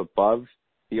step above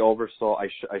the oversoul. I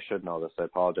should know this. I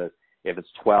apologize. If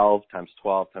it's 12 times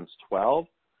 12 times 12,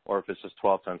 or if it's just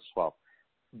 12 times 12.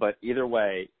 But either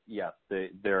way, yes,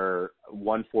 their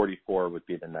 144 would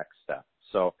be the next step.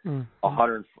 So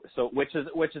 100. So which is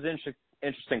an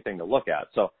interesting thing to look at.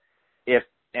 So if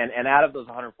and out of those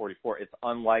 144, it's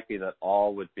unlikely that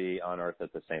all would be on Earth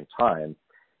at the same time.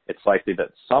 It's likely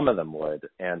that some of them would,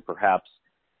 and perhaps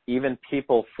even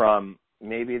people from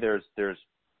maybe there's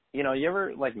you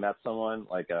ever like met someone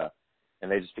and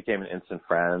they just became an instant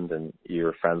friend, and you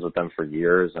were friends with them for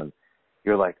years, and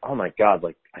you're like, oh my God,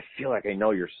 like I feel like I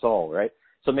know your soul, right?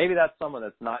 So maybe that's someone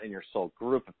that's not in your soul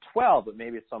group of 12, but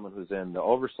maybe it's someone who's in the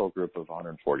oversoul group of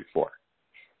 144.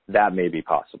 That may be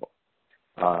possible.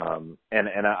 And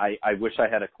I wish I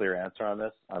had a clear answer on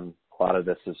this. A lot of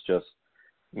this is just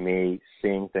me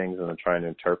seeing things and then trying to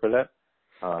interpret it.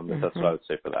 But that's what I would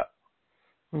say for that.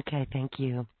 Okay, thank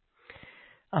you.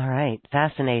 All right,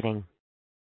 fascinating.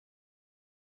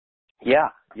 Yeah.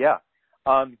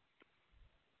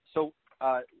 So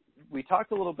we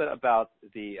talked a little bit about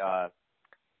the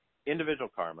individual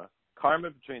karma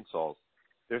between souls.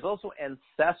 There's also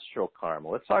ancestral karma.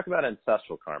 Let's talk about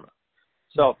ancestral karma.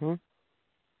 So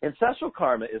ancestral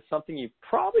karma is something you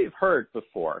probably have heard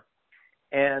before,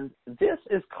 and this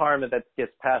is karma that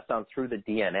gets passed down through the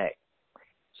DNA.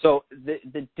 So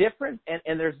the difference,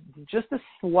 and there's just a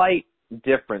slight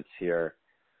difference here,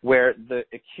 where the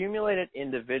accumulated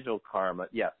individual karma,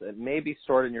 yes, it may be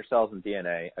stored in your cells and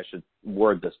DNA. I should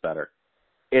word this better.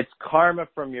 It's karma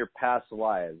from your past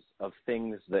lives of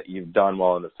things that you've done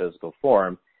while in the physical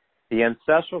form. The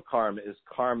ancestral karma is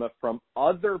karma from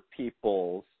other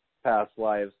people's past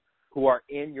lives who are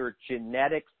in your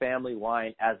genetic family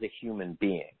line as a human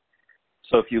being.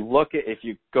 So if you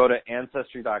go to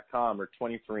Ancestry.com or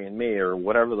 23andMe or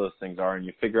whatever those things are, and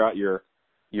you figure out your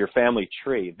family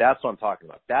tree, that's what I'm talking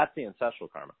about. That's the ancestral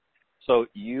karma. So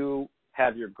you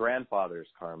have your grandfather's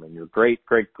karma and your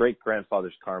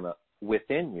great-great-great-grandfather's karma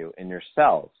within you, in your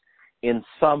cells. In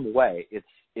some way,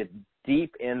 it's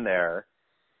deep in there.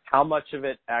 How much of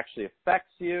it actually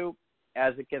affects you,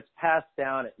 as it gets passed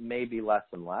down, it may be less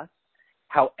and less.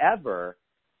 However,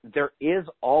 there is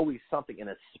always something, and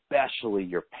especially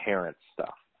your parents'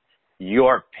 stuff.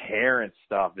 Your parents'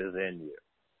 stuff is in you.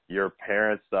 Your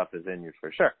parents' stuff is in you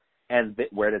for sure. And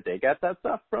where did they get that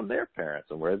stuff? From their parents.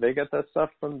 And where did they get that stuff?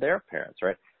 From their parents,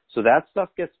 right? So that stuff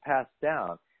gets passed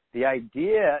down. The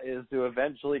idea is to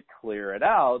eventually clear it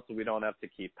out so we don't have to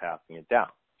keep passing it down.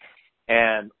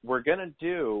 And we're going to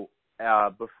do,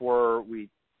 before we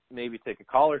maybe take a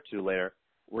call or two later,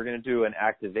 we're going to do an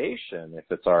activation, if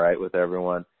it's all right with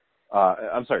everyone.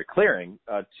 Clearing,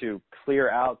 to clear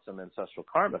out some ancestral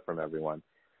karma from everyone.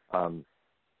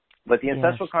 But the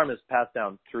ancestral karma is passed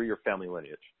down through your family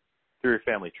lineage, through your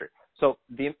family tree. So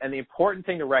the important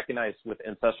thing to recognize with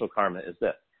ancestral karma is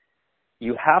this.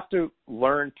 You have to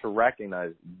learn to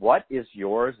recognize what is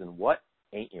yours and what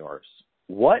ain't yours.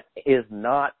 What is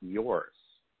not yours?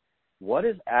 What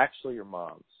is actually your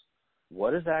mom's?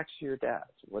 What is actually your dad's?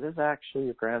 What is actually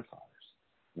your grandfather's?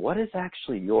 What is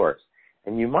actually yours?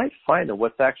 And you might find that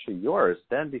what's actually yours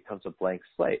then becomes a blank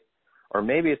slate. Or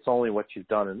maybe it's only what you've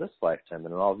done in this lifetime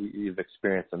and all you've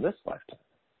experienced in this lifetime,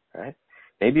 right?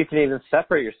 Maybe you can even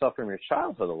separate yourself from your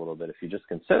childhood a little bit if you just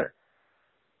consider,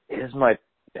 am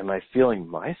I feeling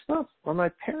my stuff or my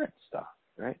parents' stuff,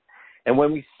 right? And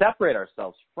when we separate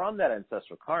ourselves from that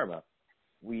ancestral karma,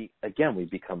 we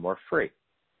become more free.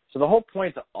 So the whole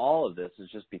point to all of this is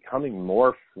just becoming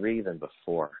more free than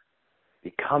before.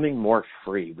 Becoming more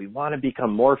free. We want to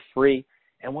become more free.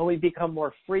 And when we become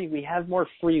more free, we have more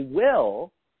free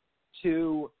will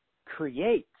to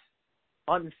create,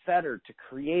 unfettered, to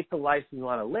create the life we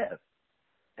want to live.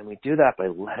 And we do that by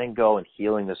letting go and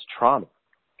healing this trauma.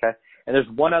 Okay? And there's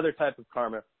one other type of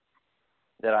karma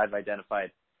that I've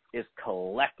identified is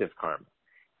collective karma.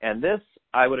 And this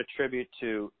I would attribute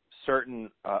to certain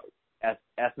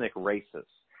ethnic races.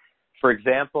 For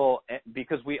example,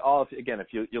 because we all, again, if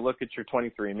you look at your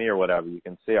 23andMe or whatever, you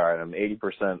can see, all right, I'm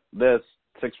 80% this,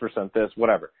 6% this,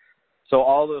 whatever. So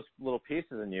all those little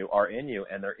pieces in you are in you,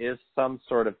 and there is some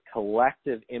sort of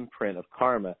collective imprint of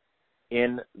karma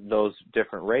in those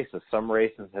different races. Some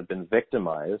races have been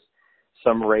victimized.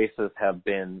 Some races have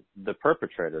been the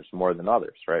perpetrators more than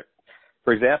others, right?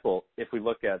 For example, if we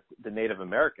look at the Native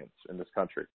Americans in this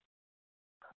country,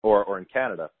 or in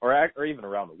Canada, or even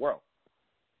around the world,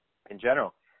 in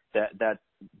general,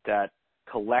 that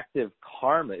collective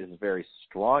karma is very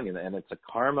strong, and it's a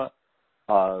karma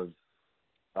of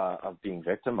being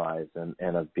victimized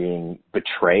and of being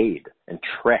betrayed and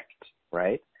tricked,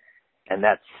 right? And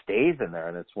that stays in there,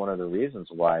 and it's one of the reasons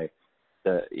why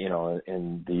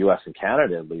in the U.S. and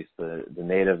Canada, at least, the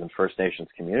Native and First Nations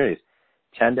communities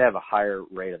tend to have a higher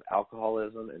rate of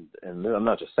alcoholism, and I'm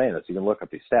not just saying this, you can look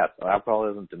up these stats,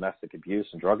 alcoholism, domestic abuse,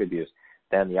 and drug abuse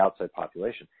than the outside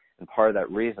population. And part of that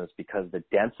reason is because the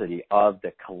density of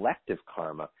the collective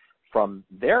karma from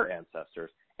their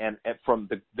ancestors and from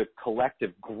the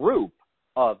collective group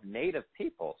of Native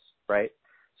peoples, right?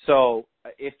 So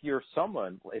if you're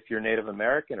Native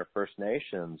American or First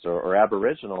Nations or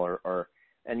Aboriginal or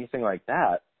anything like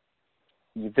that,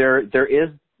 there is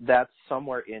that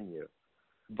somewhere in you.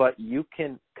 But you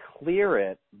can clear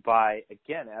it by,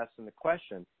 again, asking the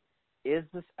question, is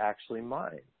this actually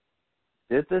mine?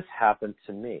 Did this happen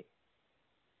to me?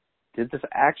 Did this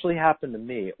actually happen to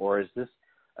me, or is this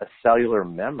a cellular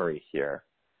memory here?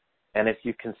 And if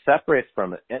you can separate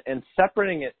from it, and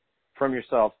separating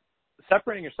yourself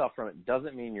from it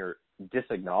doesn't mean you're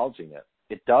disacknowledging it.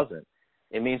 It doesn't.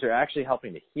 It means you're actually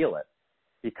helping to heal it.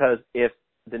 Because if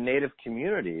the Native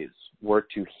communities were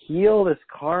to heal this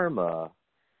karma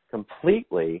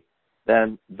completely,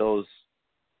 then those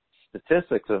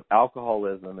statistics of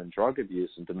alcoholism and drug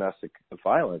abuse and domestic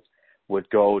violence would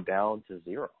go down to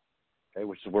zero, okay,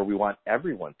 which is where we want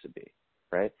everyone to be,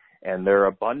 right? And their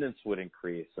abundance would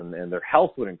increase and their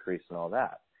health would increase and all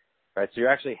that, right? So you're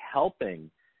actually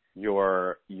helping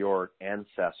your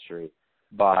ancestry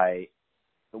by,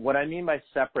 what I mean by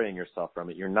separating yourself from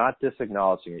it, you're not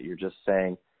disacknowledging it. You're just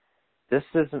saying, this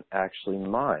isn't actually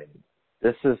mine.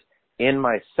 This is in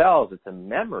my cells. It's a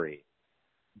memory,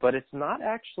 but it's not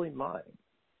actually mine.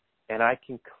 And I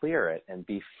can clear it and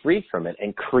be free from it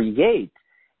and create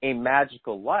a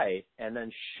magical life and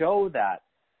then show that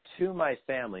to my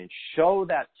family and show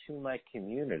that to my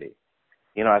community.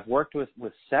 You know, I've worked with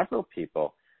several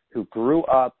people who grew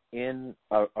up in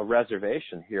a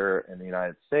reservation here in the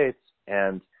United States,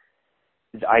 and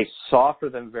I saw for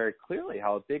them very clearly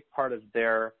how a big part of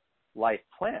their life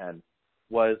plan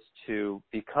was to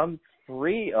become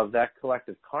free of that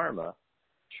collective karma,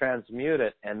 transmute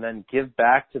it, and then give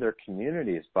back to their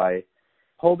communities by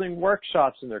holding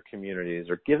workshops in their communities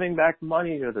or giving back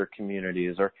money to their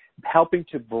communities or helping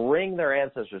to bring their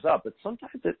ancestors up. But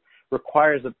sometimes it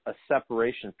requires a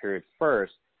separation period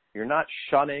first. You're not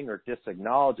shunning or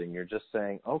disacknowledging. You're just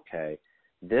saying, okay,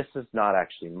 this is not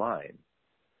actually mine.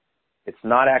 It's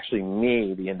not actually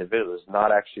me, the individual. It's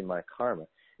not actually my karma.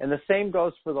 And the same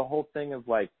goes for the whole thing of,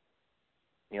 like,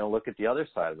 you know, look at the other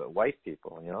side of it. White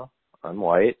people, you know, I'm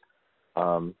white.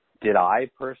 Did I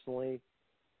personally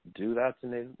do that to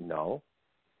me? No,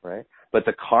 right? But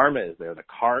the karma is there. The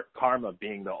karma,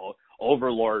 being the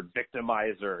overlord,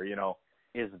 victimizer, you know,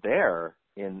 is there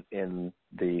in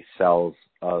the cells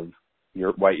of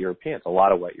white Europeans, a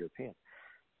lot of white Europeans.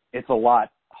 It's a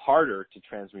lot harder to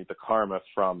transmute the karma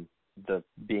from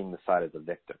being the side of the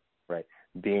victim, right?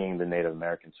 Being the Native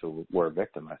Americans who were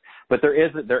victimized. But there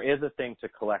is a thing to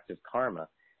collective karma.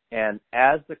 And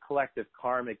as the collective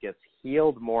karma gets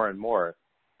healed more and more,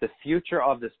 the future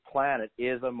of this planet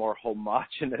is a more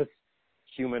homogeneous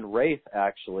human race,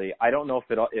 actually. I don't know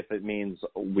if it means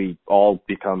we all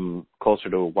become closer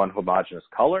to one homogeneous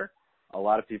color. A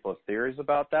lot of people have theories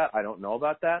about that. I don't know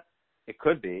about that. It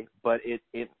could be, but it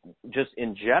just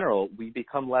in general, we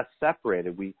become less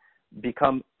separated. We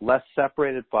become less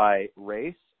separated by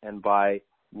race and by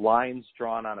lines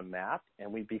drawn on a map,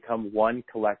 and we become one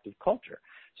collective culture.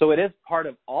 So it is part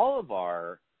of all of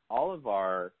our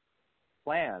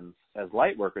plans as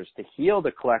light workers to heal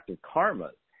the collective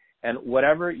karmas. And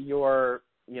whatever your,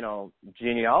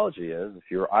 genealogy is, if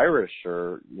you're Irish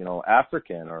or,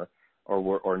 African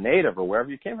or Native or wherever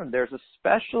you came from, there's a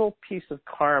special piece of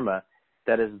karma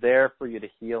that is there for you to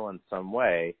heal in some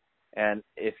way. And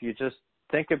if you just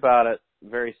think about it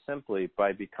very simply,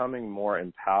 by becoming more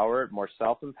empowered, more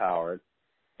self-empowered,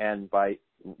 and by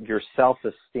your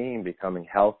self-esteem becoming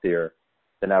healthier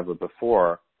than ever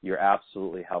before, you're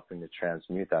absolutely helping to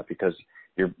transmute that, because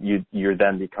you're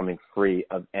then becoming free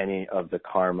of any of the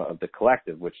karma of the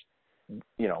collective, which,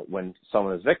 when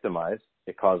someone is victimized,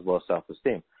 it causes low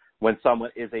self-esteem. When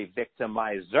someone is a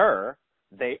victimizer,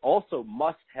 they also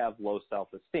must have low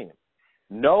self-esteem.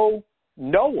 No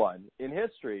one in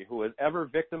history who has ever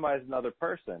victimized another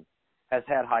person has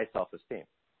had high self-esteem.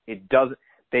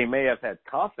 They may have had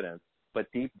confidence,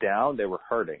 but deep down they were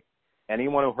hurting.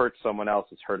 Anyone who hurts someone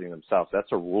else is hurting themselves.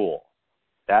 That's a rule.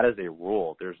 That is a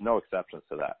rule. There's no exceptions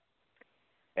to that.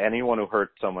 Anyone who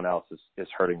hurts someone else is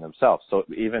hurting themselves. So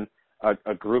even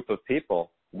a group of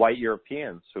people, white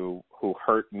Europeans who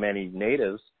hurt many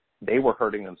natives, they were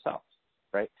hurting themselves,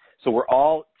 right? So we're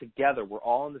all together. We're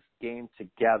all in this game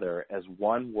together as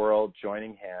one world,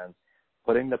 joining hands,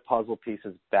 putting the puzzle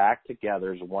pieces back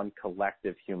together as one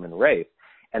collective human race.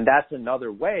 And that's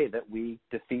another way that we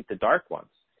defeat the Dark Ones.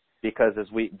 Because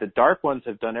the Dark Ones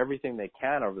have done everything they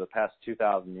can over the past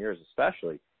 2,000 years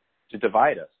especially to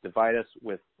divide us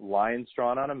with lines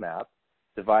drawn on a map,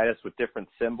 divide us with different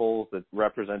symbols that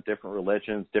represent different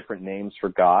religions, different names for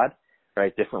God,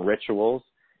 right, different rituals.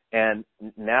 And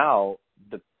now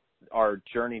our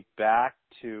journey back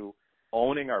to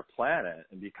owning our planet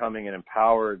and becoming an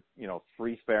empowered,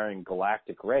 free-faring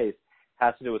galactic race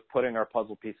has to do with putting our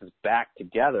puzzle pieces back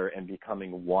together and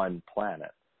becoming one planet.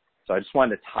 So I just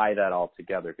wanted to tie that all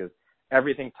together, because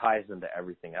everything ties into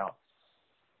everything else.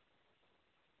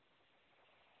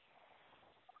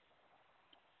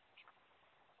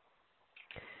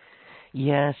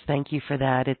 Yes, thank you for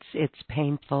that. It's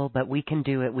painful, but we can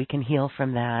do it. We can heal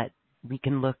from that. We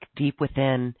can look deep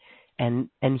within and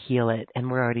heal it,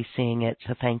 and we're already seeing it.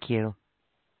 So thank you.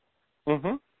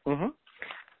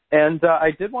 And I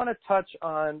did want to touch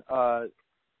on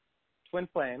twin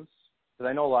flames, because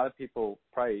I know a lot of people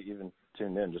probably even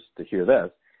tuned in just to hear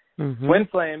this. Twin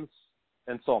flames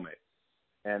and soulmates,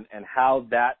 and how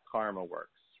that karma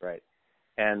works, right?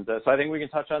 And so I think we can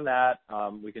touch on that.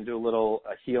 We can do a little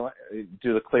healing,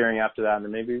 do the clearing after that, and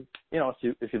then maybe,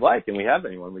 if you'd like, and we have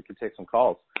anyone, we could take some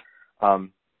calls.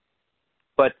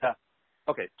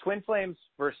 Okay, twin flames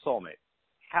versus soulmates.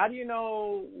 How do you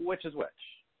know which is which?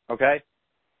 Okay,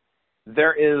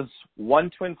 there is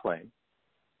one twin flame.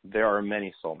 There are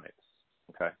many soulmates.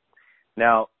 Okay.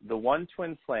 Now, the one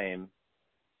twin flame,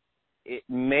 it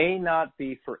may not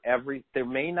be there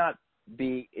may not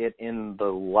be it in the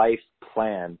life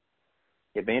plan.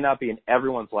 It may not be in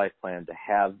everyone's life plan to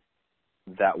have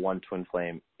that one twin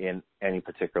flame in any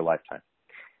particular lifetime.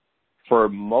 For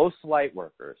most light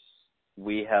workers,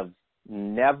 we have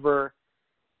never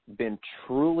been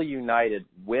truly united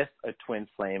with a twin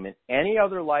flame in any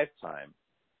other lifetime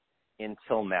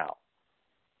until now.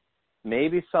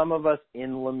 Maybe some of us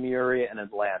in Lemuria and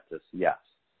Atlantis, yes.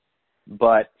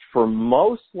 But for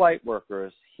most light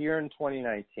workers here in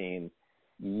 2019,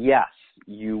 yes,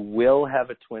 you will have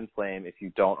a twin flame if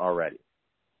you don't already.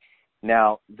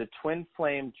 Now, the twin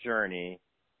flame journey,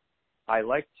 I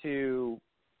like to,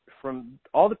 from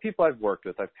all the people I've worked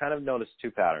with, I've kind of noticed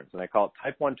two patterns, and I call it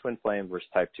type 1 twin flame versus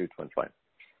type 2 twin flame.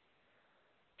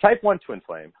 Type 1 twin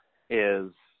flame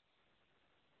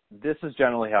this is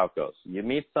generally how it goes. You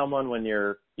meet someone when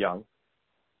you're young,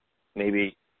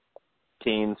 maybe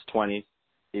teens, 20s,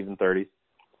 even 30s.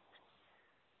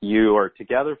 You are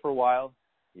together for a while.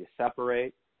 You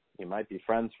separate. You might be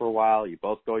friends for a while. You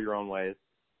both go your own ways.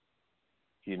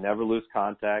 You never lose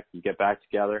contact. You get back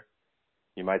together.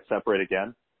 You might separate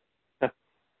again.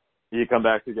 You come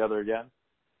back together again.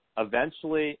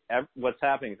 Eventually, what's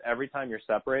happening is every time you're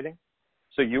separating,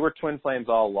 so you were twin flames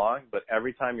all along, but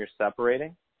every time you're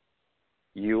separating,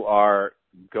 you are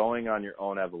going on your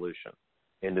own evolution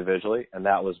individually, and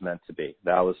that was meant to be.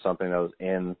 That was something that was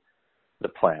in the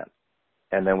plan.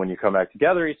 And then when you come back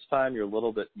together each time, you're a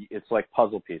little bit, it's like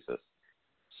puzzle pieces.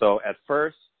 So at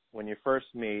first, when you first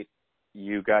meet,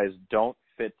 you guys don't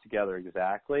fit together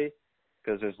exactly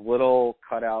because there's little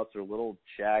cutouts or little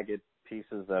jagged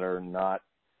pieces that are not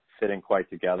fitting quite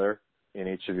together in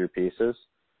each of your pieces.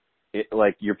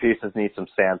 Like your pieces need some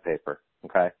sandpaper,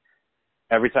 okay?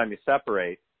 Every time you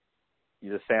separate,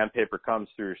 the sandpaper comes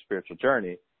through your spiritual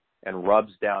journey and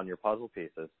rubs down your puzzle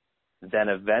pieces. then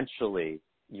eventually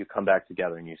you come back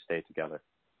together and you stay together.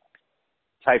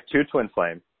 Type 2 twin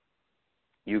flame,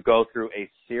 you go through a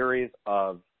series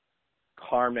of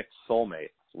karmic soulmates,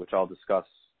 which I'll discuss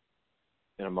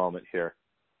in a moment here.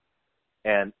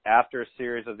 And after a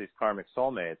series of these karmic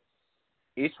soulmates,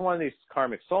 each one of these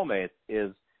karmic soulmates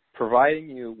is providing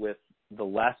you with the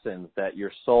lessons that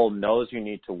your soul knows you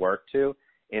need to work to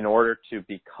in order to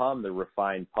become the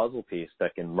refined puzzle piece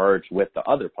that can merge with the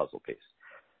other puzzle piece.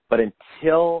 But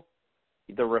until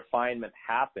the refinement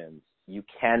happens, you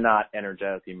cannot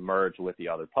energetically merge with the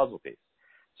other puzzle piece.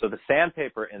 So the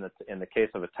sandpaper in the case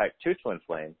of a type 2 twin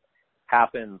flame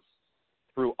happens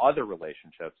through other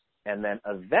relationships, and then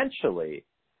eventually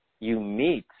you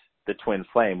meet the twin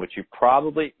flame, which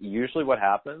usually what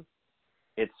happens,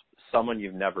 it's someone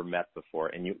you've never met before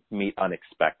and you meet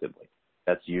unexpectedly.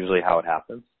 That's usually how it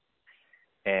happens.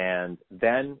 And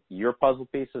then your puzzle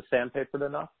piece is sandpapered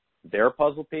enough. Their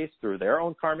puzzle piece, through their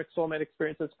own karmic soulmate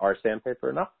experiences, are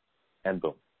sandpapered enough, and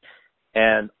boom.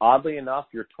 And oddly enough,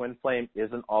 your twin flame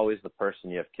isn't always the person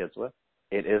you have kids with.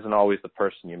 It isn't always the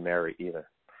person you marry either.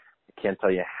 I can't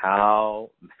tell you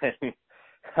how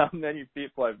many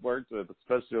people I've worked with,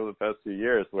 especially over the past few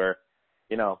years, where,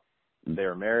 they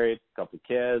were married, a couple of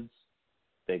kids,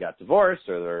 they got divorced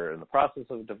or they're in the process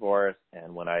of a divorce,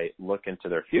 and when I look into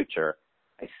their future,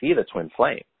 I see the twin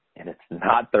flame, and it's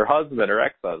not their husband or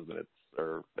ex-husband,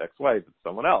 or ex-wife, it's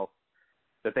someone else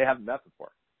that they haven't met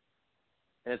before.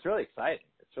 And it's really exciting.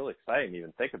 It's really exciting to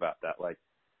even think about that. Like,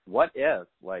 what if,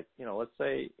 let's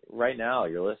say right now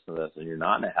you're listening to this and you're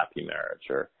not in a happy marriage,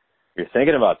 or you're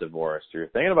thinking about divorce, or you're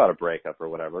thinking about a breakup or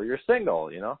whatever, or you're single,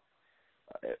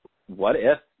 what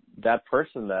if that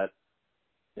person that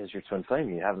is your twin flame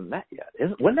you haven't met yet?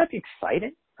 Wouldn't that be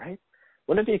exciting, right?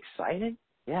 Wouldn't it be exciting?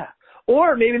 Yeah.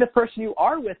 Or maybe the person you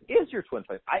are with is your twin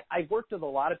flame. I've worked with a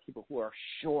lot of people who are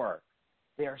sure.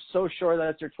 They are so sure that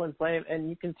it's their twin flame, and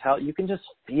you can tell, you can just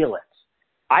feel it.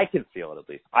 I can feel it, at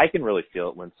least. I can really feel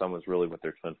it when someone's really with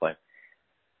their twin flame.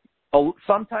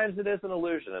 Sometimes it is an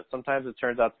illusion, and sometimes it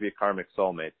turns out to be a karmic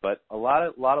soulmate. But a lot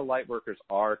of light workers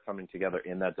are coming together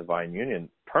in that divine union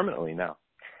permanently now.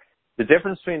 The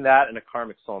difference between that and a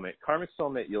karmic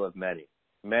soulmate, you'll have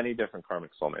many different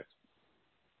karmic soulmates.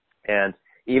 And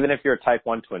even if you're a type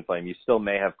 1 twin flame, you still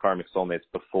may have karmic soulmates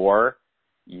before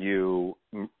you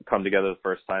come together the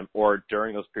first time, or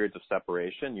during those periods of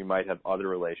separation, you might have other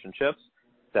relationships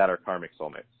that are karmic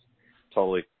soulmates.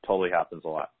 Totally happens a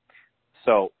lot.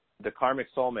 So the karmic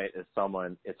soulmate is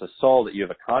it's a soul that you have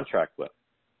a contract with.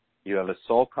 You have a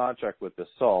soul contract with this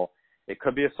soul. It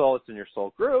could be a soul that's in your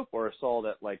soul group, or a soul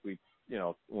that,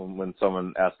 when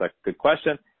someone asked that good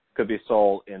question, could be a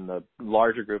soul in the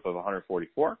larger group of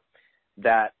 144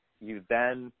 that you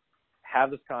then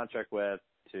have this contract with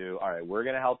all right, we're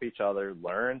going to help each other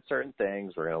learn certain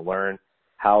things. We're going to learn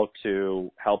how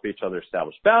to help each other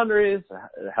establish boundaries,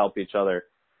 help each other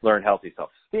learn healthy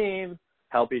self-esteem,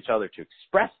 help each other to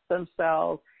express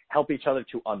themselves, help each other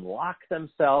to unlock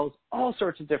themselves, all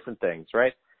sorts of different things,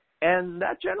 right? And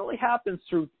that generally happens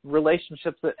through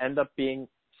relationships that end up being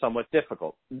somewhat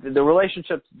difficult. The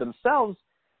relationships themselves,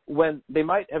 when they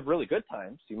might have really good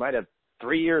times, you might have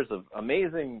 3 years of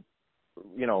amazing,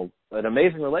 an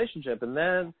amazing relationship, and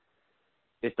then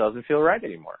it doesn't feel right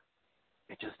anymore.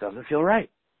 It just doesn't feel right.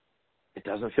 It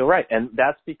doesn't feel right. And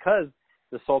that's because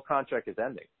the soul contract is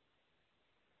ending.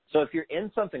 So if you're in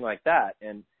something like that,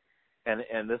 and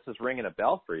this is ringing a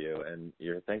bell for you, and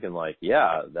you're thinking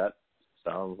yeah, that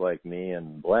sounds like me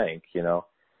and blank,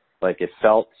 it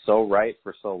felt so right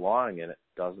for so long and it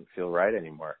doesn't feel right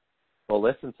anymore. Well,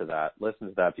 listen to that,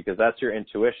 because that's your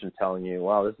intuition telling you,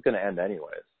 well, this is going to end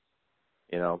anyways,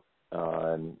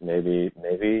 and maybe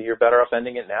you're better off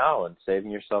ending it now and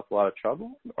saving yourself a lot of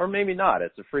trouble, or maybe not.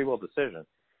 It's a free will decision.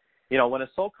 When a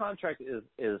soul contract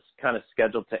is kind of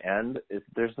scheduled to end,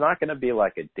 there's not going to be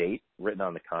a date written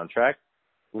on the contract.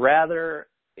 Rather,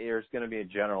 there's going to be a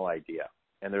general idea,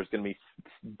 and there's going to be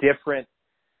different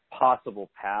possible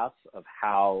paths of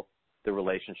how the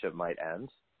relationship might end.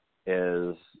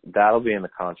 That'll be in the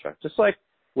contract. Just like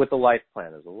with the life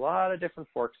plan, there's a lot of different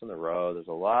forks in the road. There's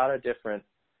a lot of different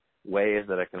ways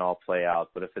that it can all play out.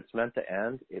 But if it's meant to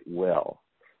end, it will.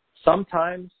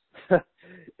 Sometimes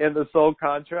in the soul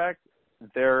contract,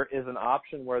 there is an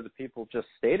option where the people just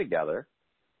stay together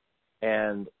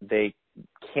and they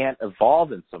can't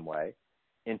evolve in some way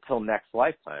until next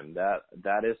lifetime.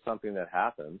 That is something that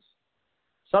happens.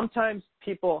 Sometimes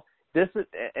people,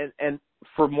 and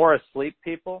for more asleep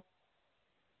people,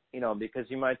 because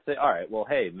you might say, all right, well,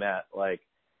 hey, Matt,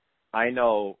 I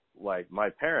know, my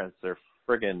parents, they're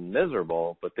friggin'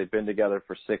 miserable, but they've been together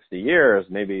for 60 years.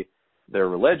 Maybe they're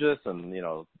religious and,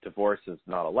 divorce is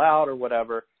not allowed or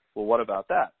whatever. Well, what about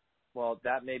that? Well,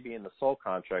 that may be in the soul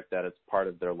contract that it's part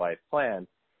of their life plan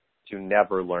to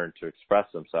never learn to express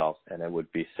themselves, and it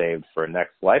would be saved for a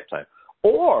next lifetime.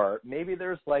 Or maybe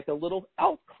there's like a little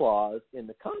out clause in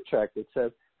the contract that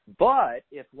says, but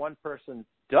if one person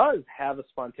does have a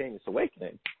spontaneous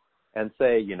awakening and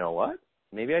say, you know what,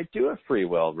 maybe I do have free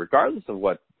will, regardless of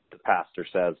what the pastor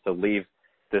says, to leave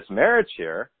this marriage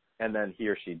here, and then he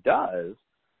or she does,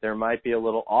 there might be a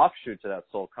little offshoot to that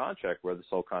soul contract where the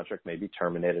soul contract may be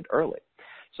terminated early.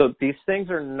 So these things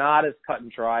are not as cut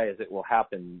and dry as it will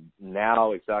happen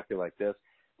now exactly like this.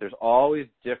 There's always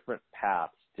different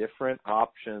paths, different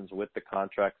options with the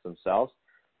contracts themselves.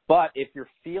 But if you're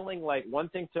feeling like, one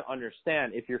thing to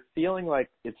understand, if you're feeling like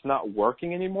it's not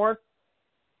working anymore,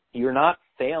 you're not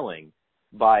failing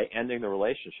by ending the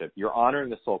relationship. You're honoring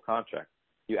the soul contract.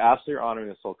 You absolutely are honoring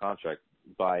the soul contract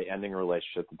by ending a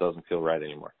relationship that doesn't feel right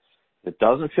anymore. If it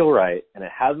doesn't feel right, and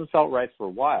it hasn't felt right for a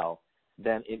while,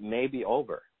 then it may be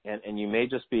over. And you may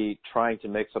just be trying to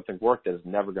make something work that is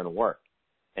never going to work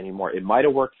anymore. It might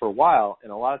have worked for a while,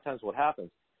 and a lot of times what happens,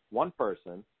 one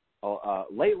person,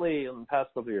 lately in the past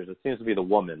couple of years, it seems to be the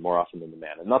woman more often than the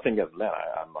man. And nothing against men.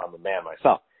 I'm a man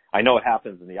myself. I know it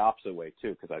happens in the opposite way,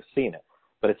 too, because I've seen it.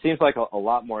 But it seems like a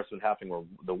lot more has been happening where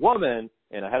the woman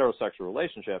in a heterosexual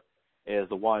relationship is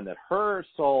the one that her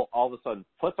soul all of a sudden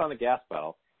puts on the gas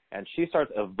pedal, and she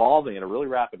starts evolving at a really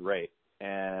rapid rate.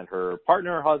 And her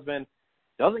partner or husband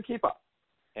doesn't keep up.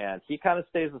 And he kind of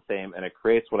stays the same, and it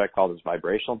creates what I call this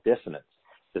vibrational dissonance,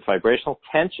 this vibrational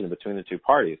tension between the two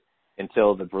parties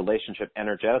until the relationship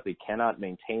energetically cannot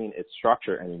maintain its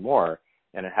structure anymore,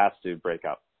 and it has to break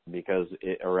up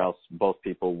or else both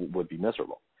people would be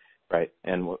miserable, right?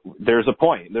 And there's a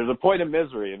point of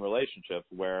misery in relationships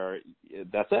where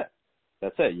that's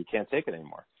it. You can't take it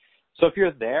anymore. So if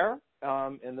you're there,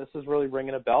 and this is really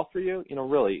ringing a bell for you,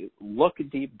 really look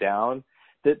deep down.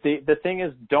 The thing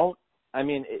is,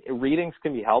 readings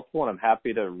can be helpful, and I'm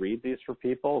happy to read these for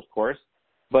people, of course,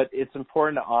 but it's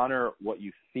important to honor what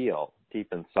you feel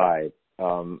deep inside,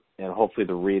 and hopefully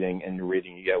the reading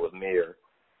you get with me or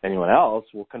anyone else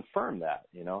will confirm that,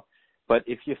 But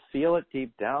if you feel it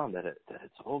deep down that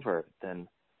it's over, then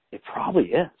it probably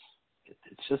is.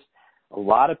 It's just a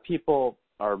lot of people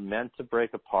are meant to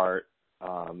break apart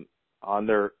on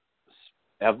their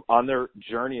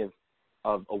journey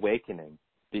of awakening,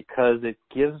 because it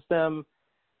gives them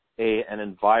an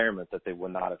environment that they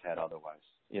would not have had otherwise.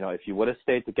 If you would have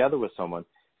stayed together with someone,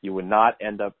 you would not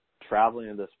end up traveling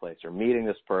to this place or meeting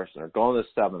this person or going to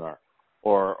this seminar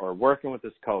or working with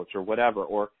this coach or whatever,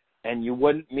 and you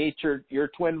wouldn't meet your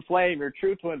twin flame, your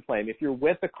true twin flame. If you're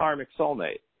with a karmic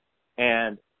soulmate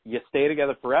and you stay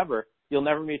together forever, you'll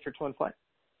never meet your twin flame,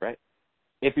 right?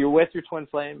 If you're with your twin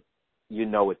flame, you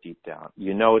know it deep down.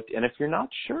 You know it, and if you're not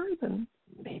sure, then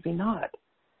maybe not.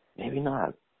 Maybe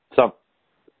not. So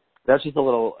that's just a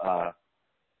little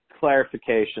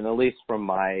clarification, at least from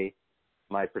my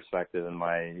perspective and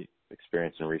my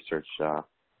experience and research.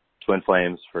 Twin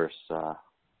flames versus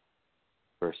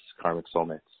karmic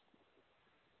soulmates.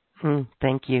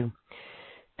 Thank you.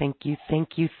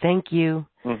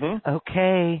 Mm-hmm.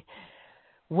 Okay.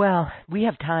 Well, we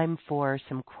have time for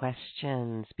some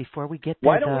questions before we get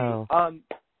there, though.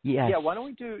 Yes. Yeah, why don't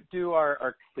we do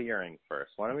our clearing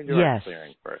first? Our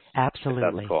clearing first?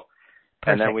 Absolutely. That's cool. Perfect.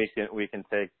 And then we can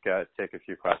take a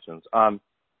few questions.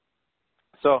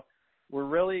 So we're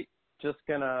really just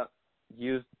gonna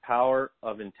use the power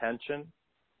of intention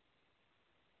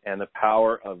and the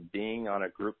power of being on a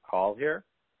group call here,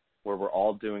 where we're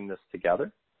all doing this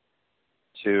together,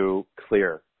 to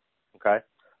clear. Okay?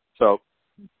 So,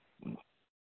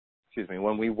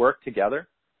 when we work together,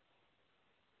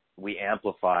 we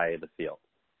amplify the field.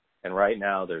 And right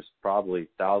now there's probably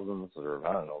thousands or,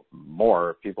 I don't know,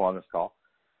 more people on this call.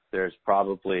 There's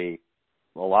probably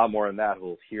a lot more than that who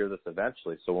will hear this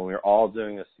eventually. So when we're all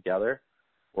doing this together,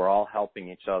 we're all helping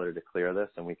each other to clear this,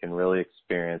 and we can really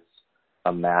experience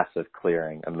a massive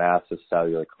clearing, a massive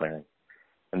cellular clearing.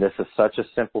 And this is such a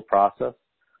simple process.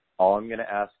 All I'm going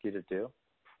to ask you to do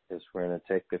is we're going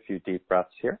to take a few deep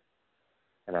breaths here,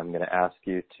 and I'm going to ask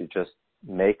you to just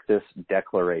make this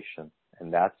declaration,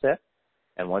 and that's it.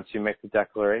 And once you make the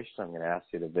declaration, I'm going to ask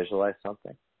you to visualize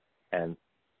something and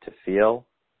to feel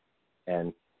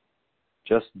and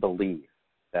just believe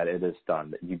that it is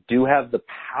done, that you do have the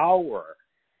power.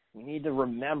 We need to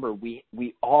remember we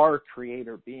are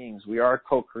creator beings. We are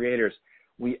co-creators.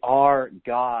 We are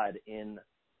God in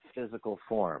physical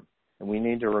form. And we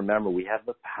need to remember we have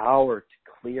the power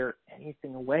to clear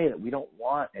anything away that we don't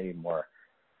want anymore.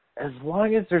 as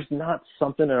long as there's not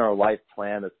something in our life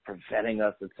plan that's preventing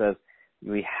us, that says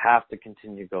we have to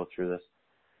continue to go through this.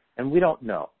 And we don't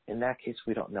know. In that case,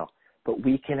 we don't know. But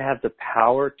we can have the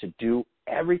power to do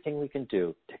everything we can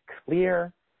do to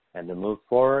clear and to move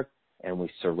forward, and we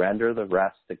surrender the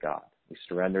rest to God. We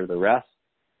surrender the rest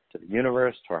to the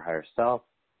universe, to our higher self,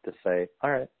 to say,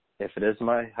 all right, if it is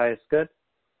my highest good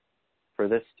for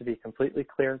this to be completely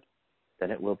cleared, then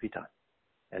it will be done.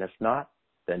 And if not,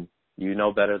 then you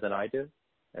know better than I do,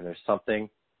 and there's something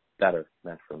better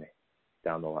meant for me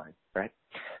down the line, right?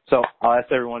 So I'll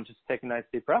ask everyone just to take a nice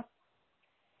deep breath.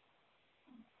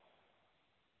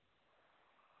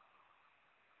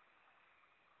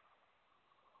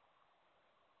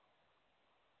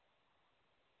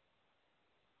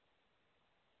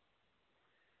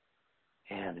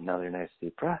 And another nice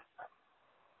deep breath.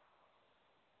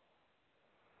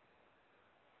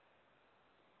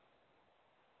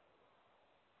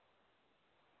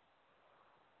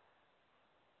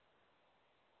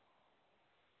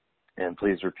 And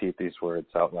please repeat these words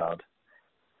out loud.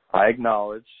 I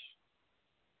acknowledge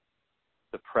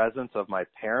the presence of my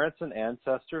parents' and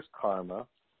ancestors' karma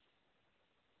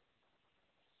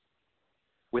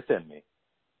within me,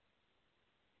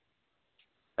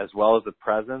 as well as the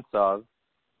presence of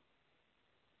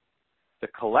the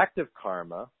collective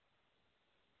karma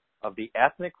of the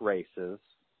ethnic races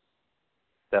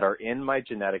that are in my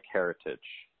genetic heritage.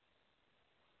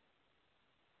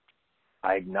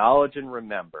 I acknowledge and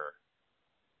remember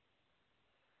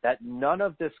that none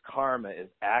of this karma is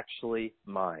actually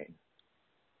mine.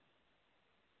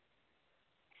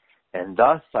 And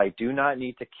thus, I do not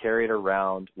need to carry it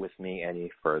around with me any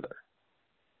further.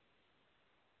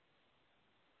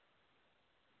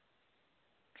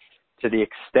 To the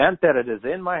extent that it is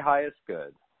in my highest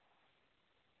good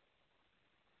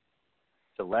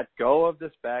to let go of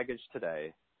this baggage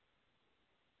today,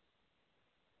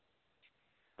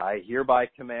 I hereby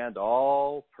command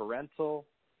all parental,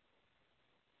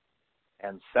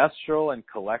 ancestral, and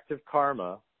collective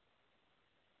karma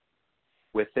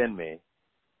within me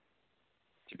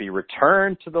to be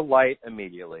returned to the light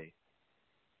immediately,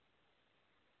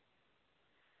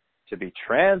 to be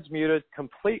transmuted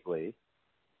completely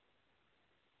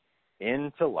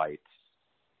into light.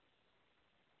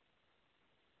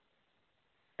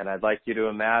 And I'd like you to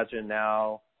imagine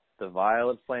now the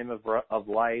violet flame of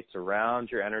light around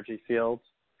your energy fields,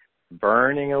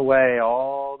 burning away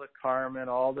all the karma and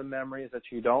all the memories that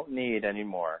you don't need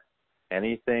anymore.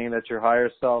 Anything that your higher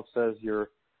self says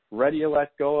you're ready to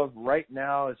let go of right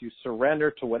now, as you surrender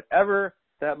to whatever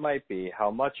that might be, how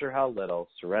much or how little,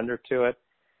 surrender to it,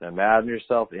 and imagine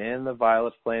yourself in the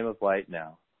violet flame of light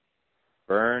now,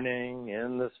 burning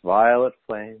in this violet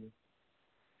flame,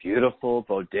 beautiful,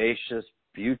 bodacious,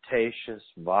 butacious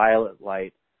violet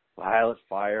light, violet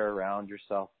fire around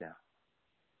yourself now.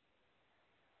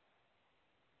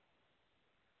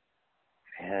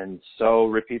 And so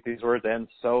repeat these words, and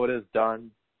so it is done,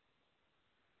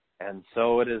 and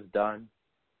so it is done,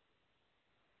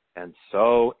 and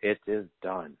so it is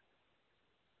done,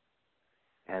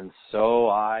 and so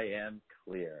I am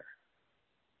clear.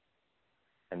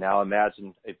 And now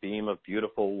imagine a beam of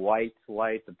beautiful white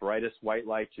light, the brightest white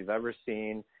light you've ever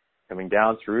seen, coming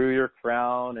down through your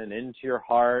crown and into your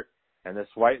heart, and this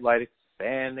white light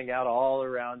expanding out all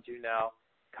around you now,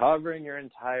 covering your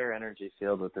entire energy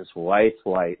field with this white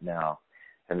light now.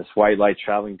 And this white light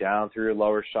traveling down through your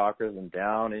lower chakras and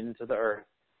down into the earth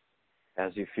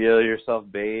as you feel yourself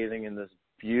bathing in this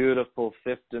beautiful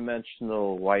fifth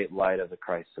dimensional white light of the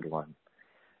Christed One.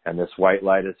 And this white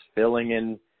light is filling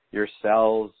in your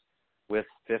cells with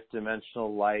fifth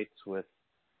dimensional lights, with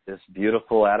this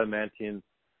beautiful adamantine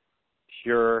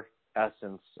pure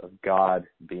essence of God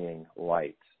being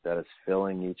light that is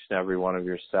filling each and every one of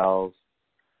your cells,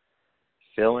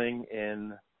 filling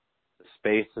in the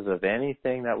spaces of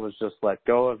anything that was just let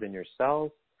go of in your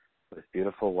cells with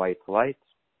beautiful white light.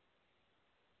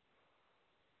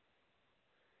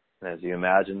 And as you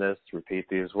imagine this, repeat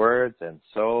these words, and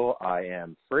so I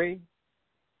am free,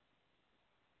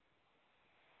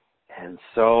 and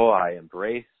so I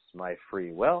embrace my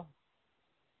free will,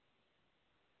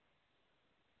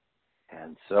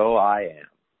 and so I am.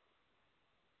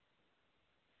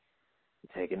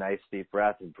 Take a nice deep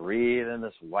breath and breathe in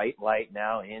this white light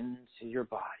now into your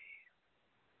body.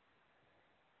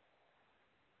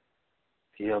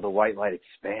 Feel the white light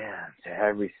expand to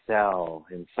every cell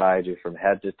inside you, from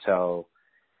head to toe,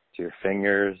 to your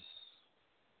fingers,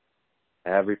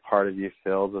 every part of you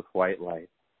filled with white light.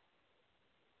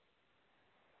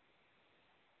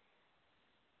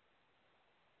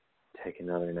 Take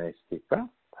another nice deep breath,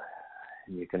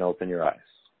 and you can open your eyes.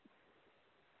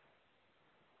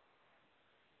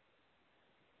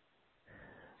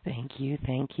 Thank you,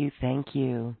 thank you, thank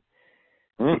you.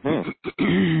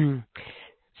 Mm-hmm.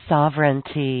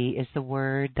 Sovereignty is the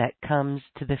word that comes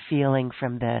to the feeling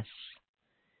from this.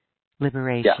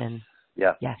 Liberation.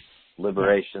 Yes. Yes.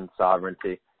 Liberation, yes.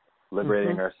 sovereignty,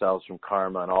 liberating ourselves from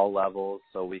karma on all levels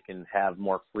so we can have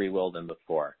more free will than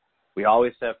before. We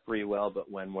always have free will,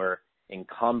 but when we're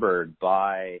encumbered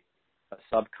by a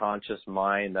subconscious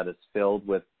mind that is filled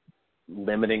with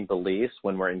limiting beliefs,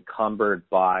 when we're encumbered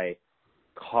by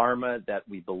karma that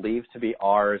we believe to be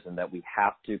ours and that we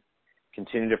have to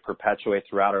continue to perpetuate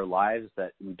throughout our lives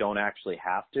that we don't actually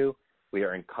have to, we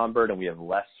are encumbered and we have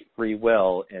less free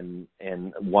will in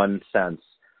one sense.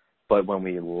 But when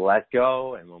we let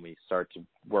go and when we start to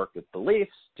work with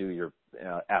beliefs, do your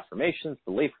affirmations,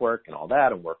 belief work and all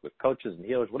that, and work with coaches and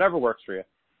healers, whatever works for you,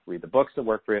 read the books that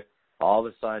work for you, all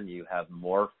of a sudden you have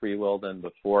more free will than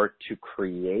before to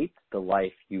create the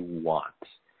life you want.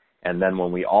 And then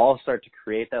when we all start to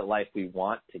create that life we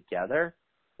want together,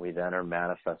 we then are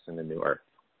manifesting the new earth.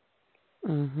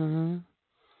 Mm-hmm.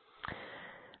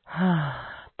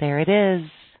 There it is.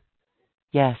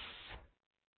 Yes.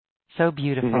 So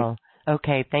beautiful. Mm-hmm.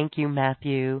 Okay, thank you,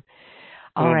 Matthew.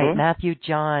 All right, Matthew,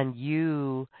 John,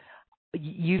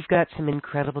 you've got some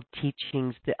incredible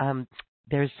teachings.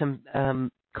 There's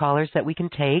some callers that we can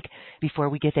take before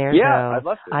we get there, Yeah, though. I'd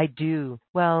love to. I do.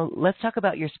 Well, let's talk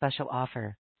about your special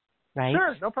offer, right?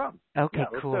 Sure, no problem. Okay,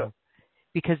 yeah, cool.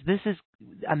 Because this is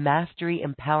a mastery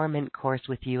empowerment course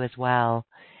with you as well,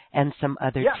 and some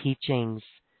other teachings.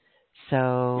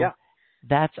 So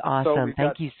that's awesome. So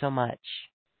Thank you so much.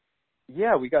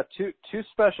 Yeah, we got two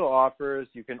special offers.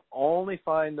 You can only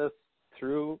find this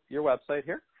through your website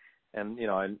here. And,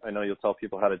 I know you'll tell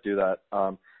people how to do that.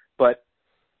 But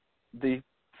the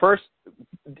first,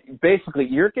 basically,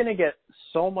 you're going to get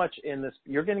so much in this.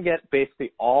 You're going to get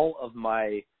basically all of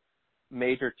my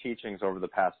major teachings over the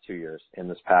past 2 years in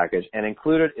this package. And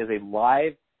included is a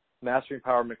live Mastery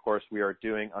Empowerment course we are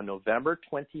doing on November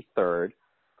 23rd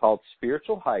called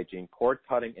Spiritual Hygiene, Cord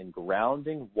Cutting, and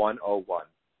Grounding 101.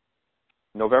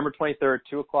 November 23rd,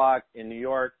 2 o'clock in New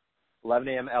York, 11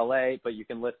 a.m. LA, but you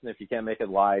can listen if you can't make it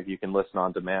live. You can listen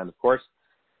on demand, of course.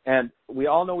 And we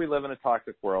all know we live in a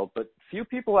toxic world, but few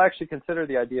people actually consider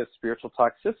the idea of spiritual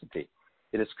toxicity.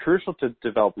 It is crucial to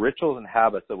develop rituals and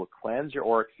habits that will cleanse your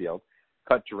auric field,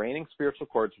 cut draining spiritual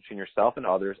cords between yourself and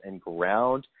others, and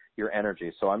ground your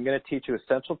energy. So I'm going to teach you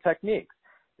essential techniques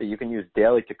that you can use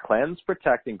daily to cleanse,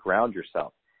 protect, and ground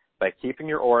yourself. By keeping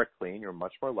your aura clean, you're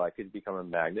much more likely to become a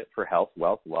magnet for health,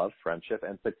 wealth, love, friendship,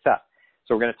 and success.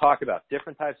 So we're going to talk about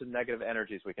different types of negative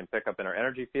energies we can pick up in our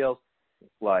energy fields,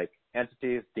 like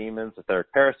entities, demons,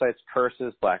 etheric parasites,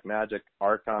 curses, black magic,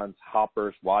 archons,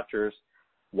 hoppers, watchers,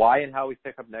 why and how we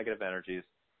pick up negative energies,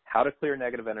 how to clear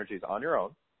negative energies on your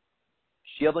own,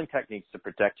 shielding techniques to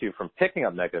protect you from picking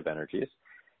up negative energies,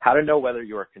 how to know whether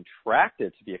you are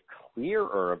contracted to be a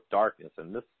clearer of darkness.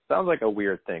 And this sounds like a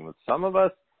weird thing, but some of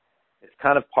us, it's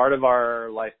kind of part of our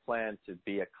life plan to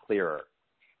be a clearer.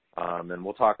 And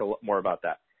we'll talk a lot more about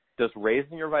that. Does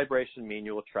raising your vibration mean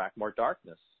you will attract more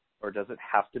darkness, or does it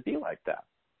have to be like that?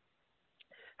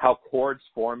 How cords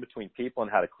form between people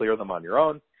and how to clear them on your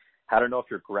own. How to know if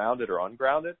you're grounded or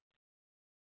ungrounded.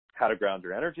 How to ground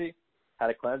your energy. How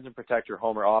to cleanse and protect your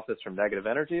home or office from negative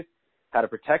energies. How to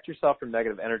protect yourself from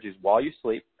negative energies while you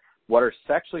sleep. What are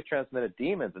sexually transmitted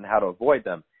demons and how to avoid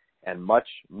them. And much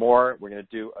more. We're going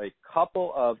to do a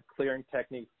couple of clearing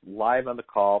techniques live on the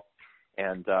call,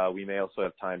 and we may also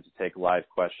have time to take live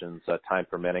questions, time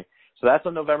permitting. So that's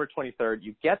on November 23rd.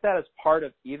 You get that as part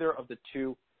of either of the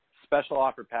two special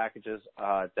offer packages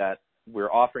that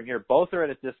we're offering here. Both are at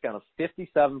a discount of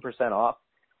 57% off,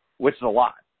 which is a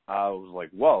lot. I was like,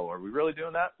 whoa, are we really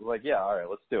doing that? We're like, yeah, all right,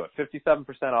 let's do it. 57%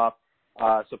 off.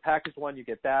 So package one, you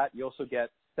get that. You also get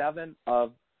 7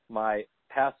 of my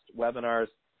past webinars,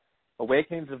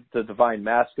 Awakenings of the Divine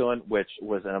Masculine, which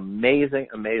was an amazing,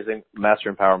 amazing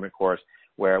Master Empowerment course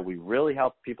where we really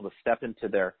help people to step into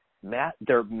their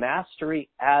mastery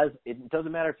as, it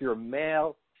doesn't matter if you're a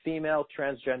male, female,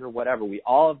 transgender, whatever. We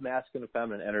all have masculine and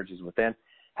feminine energies within,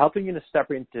 helping you to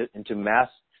step into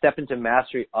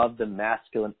mastery of the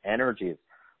masculine energies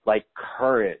like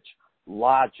courage,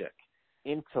 logic,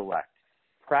 intellect,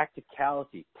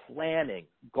 practicality, planning,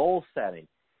 goal setting,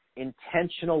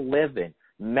 intentional living,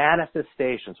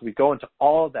 manifestations. We go into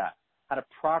all of that, how to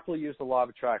properly use the law of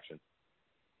attraction.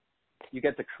 You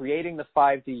get the Creating the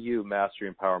 5DU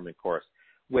Mastery Empowerment course,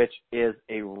 which is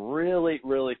a really,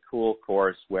 really cool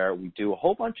course where we do a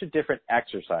whole bunch of different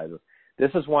exercises. This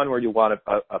is one where you want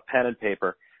a pen and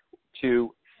paper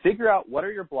to figure out what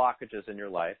are your blockages in your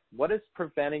life, what is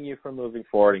preventing you from moving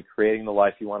forward and creating the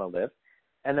life you want to live,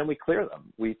 and then we clear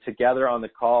them. We together on the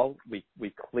call,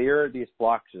 we clear these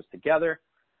blockages together.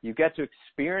 You get to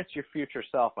experience your future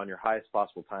self on your highest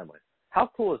possible timeline. How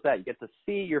cool is that? You get to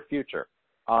see your future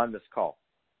on this call.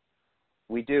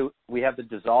 We have the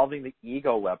Dissolving the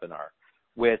Ego webinar,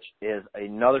 which is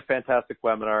another fantastic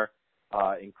webinar,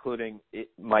 including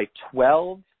my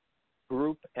 12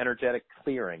 group energetic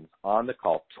clearings on the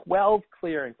call. 12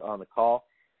 clearings on the call.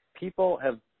 People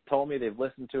have told me they've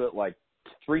listened to it like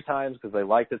 3 times because they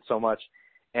liked it so much.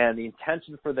 And the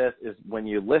intention for this is when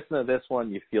you listen to this one,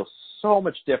 you feel so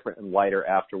much different and lighter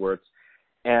afterwards.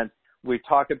 And we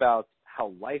talk about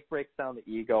how life breaks down the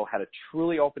ego, how to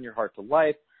truly open your heart to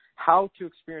life, how to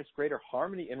experience greater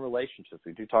harmony in relationships.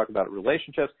 We do talk about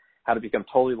relationships, how to become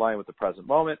totally aligned with the present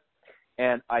moment.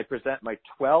 And I present my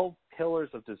 12 pillars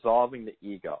of dissolving the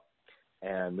ego.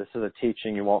 And this is a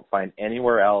teaching you won't find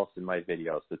anywhere else in my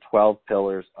videos, the 12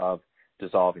 pillars of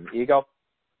dissolving the ego.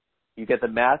 You get the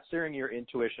Mastering Your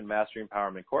Intuition Mastery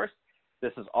Empowerment course.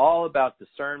 This is all about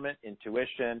discernment,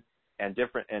 intuition, and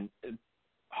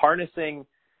harnessing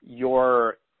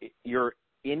your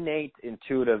innate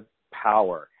intuitive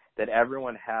power that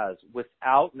everyone has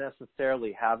without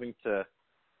necessarily having to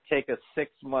take a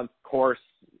 6-month course,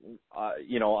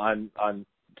 on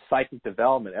psychic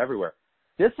development everywhere.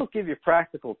 This will give you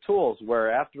practical tools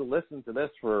where after listening to this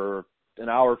for an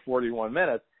hour, 41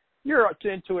 minutes, your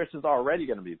intuition is already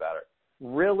going to be better.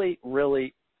 Really,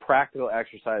 really practical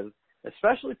exercises,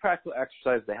 especially practical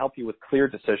exercises to help you with clear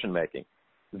decision making.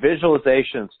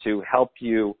 Visualizations to help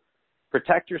you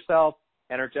protect yourself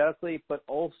energetically, but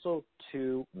also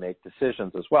to make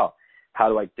decisions as well. How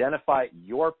to identify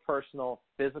your personal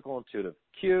physical intuitive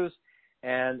cues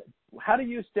and how to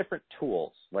use different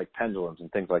tools like pendulums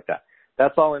and things like that.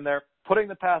 That's all in there. Putting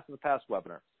the past in the past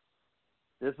webinar.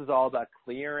 This is all about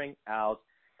clearing out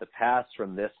the past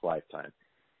from this lifetime.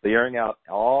 Clearing out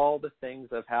all the things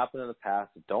that have happened in the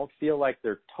past that don't feel like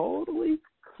they're totally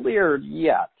cleared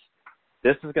yet.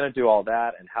 This is going to do all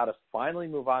that, and how to finally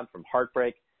move on from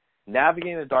heartbreak,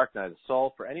 navigating the dark night of the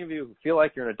soul. For any of you who feel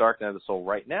like you're in a dark night of the soul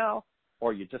right now,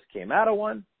 or you just came out of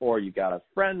one, or you got a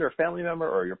friend or a family member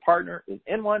or your partner is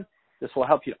in one, this will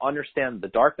help you to understand the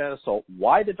dark night of the soul,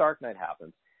 why the dark night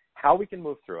happens, how we can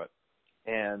move through it,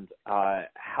 and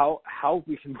how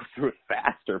we can move through it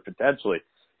faster potentially,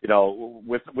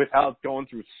 without going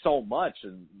through so much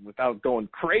and without going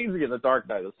crazy in the dark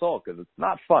night of the soul, because it's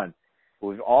not fun. But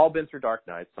we've all been through dark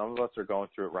nights. Some of us are going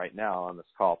through it right now on this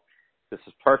call. This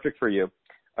is perfect for you.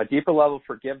 A deeper level of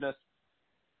forgiveness,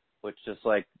 which just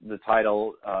like the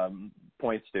title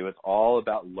points to, it's all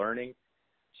about learning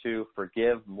to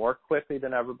forgive more quickly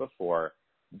than ever before,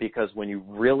 because when you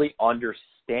really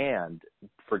understand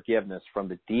forgiveness from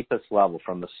the deepest level,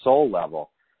 from the soul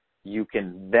level, you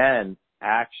can then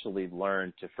actually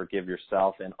learn to forgive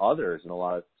yourself and others in a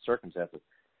lot of circumstances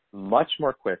much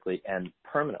more quickly and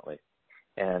permanently.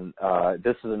 And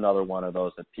this is another one of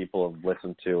those that people have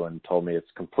listened to and told me it's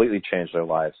completely changed their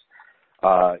lives.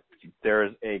 There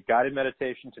is a guided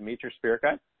meditation to meet your spirit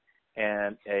guide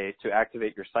and to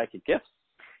activate your psychic gifts.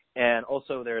 And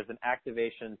also there is an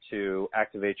activation to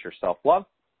activate your self-love.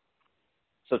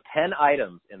 So 10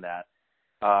 items in that.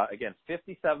 Again,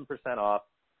 57% off,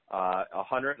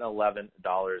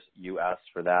 $111 US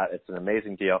for that. It's an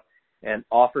amazing deal. And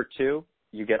offer 2,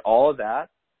 you get all of that,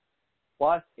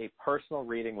 plus a personal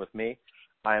reading with me.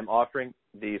 I am offering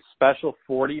the special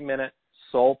 40-minute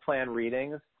soul plan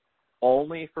readings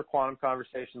only for Quantum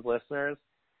Conversations listeners.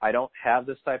 I don't have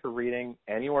this type of reading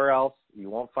anywhere else. You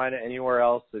won't find it anywhere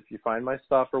else. If you find my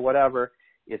stuff or whatever,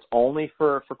 it's only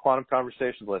for Quantum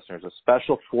Conversations listeners, a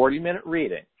special 40-minute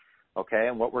reading. Okay,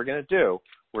 and what we're going to do,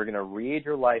 we're going to read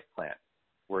your life plan.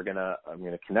 I'm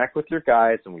going to connect with your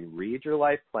guides, and we read your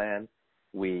life plan.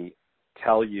 We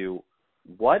tell you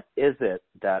what is it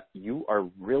that you are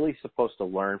really supposed to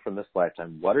learn from this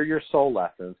lifetime. What are your soul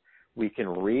lessons? We can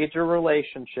read your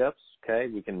relationships,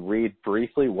 okay? We can read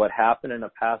briefly what happened in a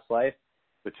past life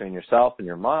between yourself and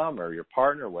your mom or your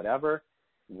partner or whatever.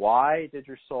 Why did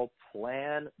your soul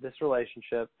plan this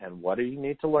relationship, and what do you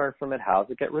need to learn from it? How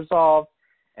does it get resolved?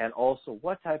 And also,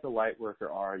 what type of light worker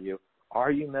are you?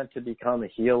 Are you meant to become a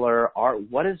healer?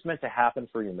 What is meant to happen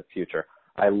for you in the future?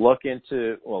 I look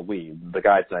into, the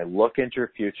guides, and I look into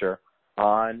your future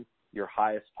on your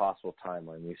highest possible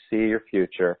timeline. We see your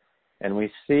future, and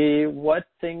we see what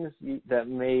things that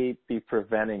may be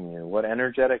preventing you, what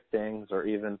energetic things or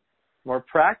even more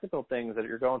practical things that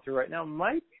you're going through right now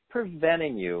might be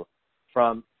preventing you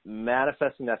from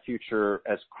manifesting that future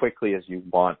as quickly as you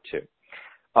want to.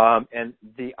 And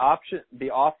the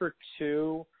offer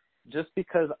 2, just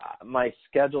because my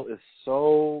schedule is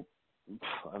so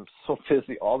I'm so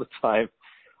busy all the time.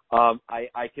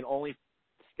 I can only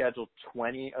schedule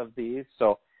 20 of these,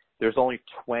 so there's only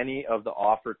 20 of the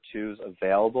offer 2s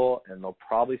available, and they'll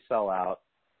probably sell out.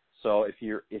 So if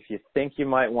you think you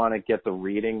might want to get the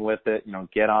reading with it,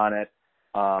 get on it.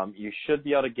 You should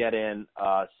be able to get in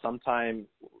sometime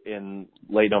in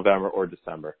late November or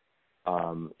December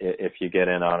if you get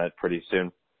in on it pretty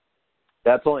soon.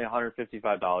 That's only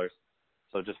 $155,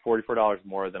 so just $44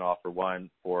 more than offer 1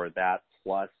 for that,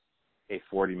 plus a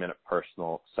 40-minute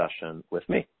personal session with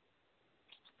me.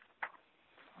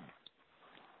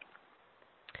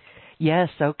 Yes,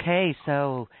 okay,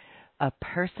 so a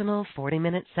personal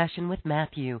 40-minute session with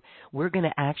Matthew. We're going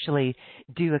to actually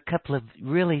do a couple of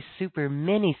really super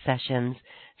mini sessions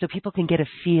so people can get a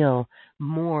feel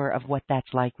more of what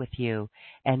that's like with you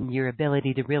and your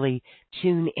ability to really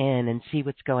tune in and see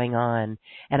what's going on.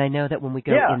 And I know that when we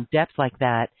go in depth like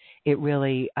that, it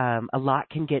really, a lot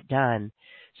can get done.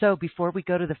 So before we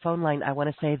go to the phone line, I want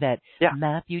to say that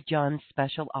Matthew John's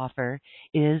special offer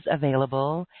is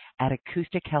available at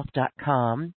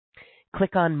acoustichealth.com.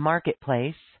 Click on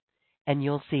Marketplace, and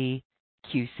you'll see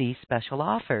QC special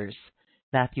offers.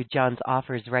 Matthew John's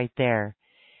offers right there.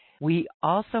 We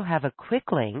also have a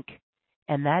quick link,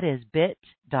 and that is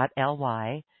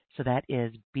bit.ly. So that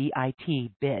is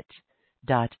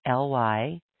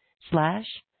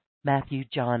bit.ly/Matthew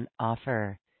John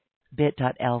offer.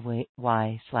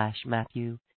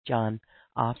 bit.ly/Matthew John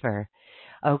offer.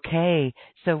 Okay,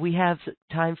 so we have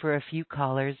time for a few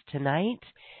callers tonight.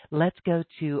 Let's go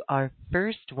to our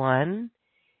first one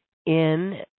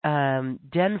in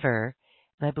Denver.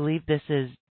 And I believe this is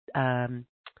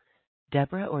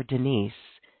Deborah or Denise.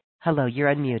 Hello,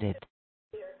 you're unmuted.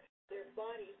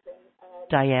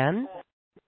 Diane?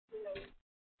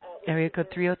 Area code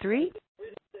 303?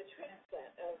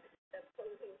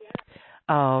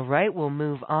 All right, we'll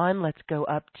move on. Let's go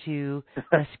up to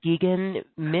Muskegon,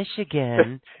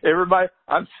 Michigan.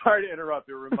 I'm sorry to interrupt.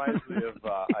 It reminds me of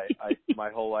my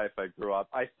whole life I grew up.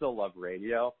 I still love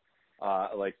radio,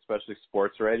 especially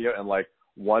sports radio. And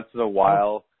once in a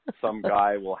while, some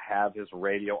guy will have his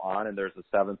radio on, and there's a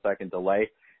 7-second delay.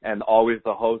 And always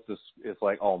the host is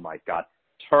like, "Oh my God,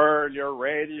 turn your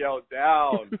radio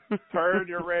down! Turn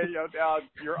your radio down!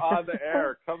 You're on the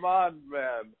air! Come on,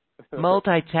 man!"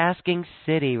 Multitasking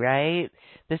city, right?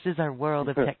 This is our world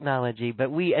of technology, but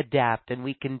we adapt and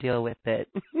we can deal with it.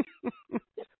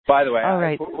 By the way, all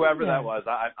right. Whoever that was,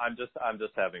 I'm just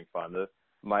having fun.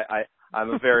 I'm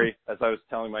a very, as I was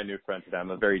telling my new friend today, I'm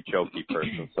a very jokey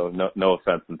person, so no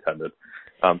offense intended.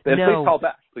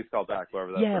 Please call back,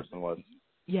 whoever that person was.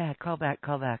 Yeah, call back.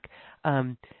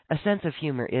 A sense of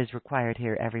humor is required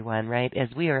here, everyone, right?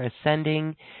 As we are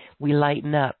ascending, we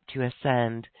lighten up to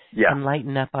ascend and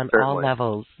lighten up on all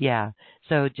levels. Yeah.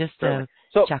 So just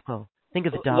chuckle. Think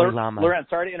of the Dalai Lama. Loren,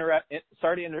 sorry to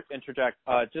interject.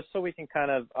 Just so we can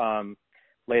kind of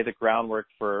lay the groundwork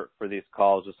for these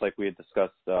calls, just like we had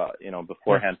discussed,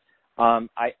 beforehand. Yes.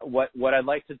 What I'd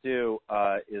like to do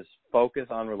is focus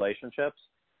on relationships.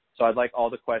 So I'd like all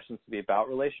the questions to be about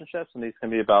relationships, and these can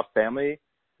be about family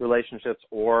relationships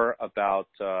or about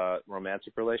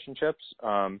romantic relationships,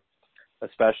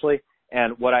 especially.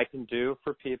 And what I can do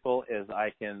for people is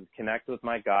I can connect with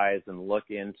my guides and look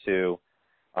into,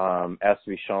 as to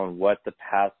be shown, what the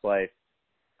past life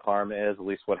karma is, at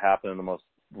least what happened in the most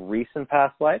recent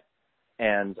past life,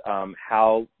 and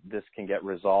how this can get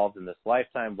resolved in this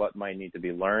lifetime, what might need to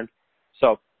be learned.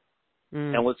 So,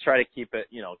 and let's try to keep it,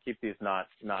 keep these not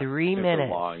 3 super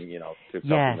minutes. long, to a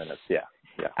couple minutes. Yeah.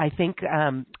 I think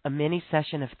a mini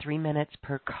session of 3 minutes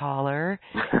per caller,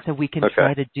 so we can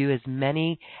try to do as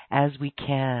many as we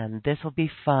can. This will be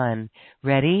fun.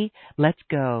 Ready? Let's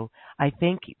go. I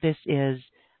think this is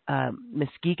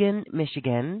Muskegon,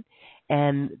 Michigan,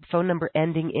 and phone number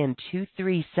ending in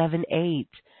 2378.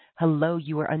 Hello,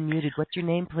 you are unmuted. What's your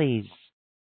name, please?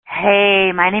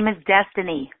 Hey, my name is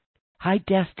Destiny. Hi,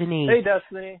 Destiny. Hey,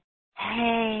 Destiny.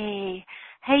 Hey,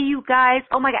 you guys.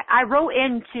 Oh, my God. I wrote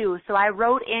into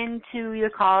your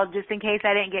call just in case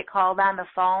I didn't get called on the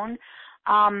phone.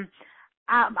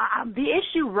 The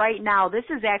issue right now, this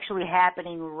is actually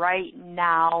happening right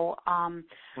now.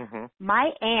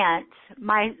 My aunt,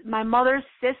 my mother's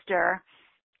sister,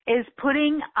 is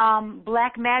putting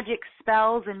black magic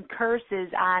spells and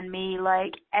curses on me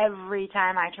every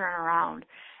time I turn around.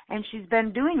 And she's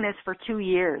been doing this for 2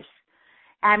 years.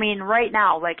 I mean, right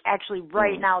now, right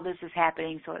now this is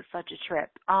happening, so it's such a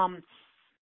trip.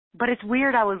 But it's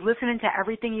weird. I was listening to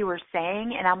everything you were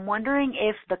saying, and I'm wondering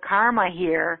if the karma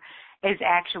here is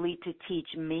actually to teach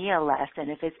me a lesson,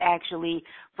 if it's actually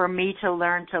for me to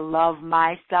learn to love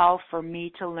myself, for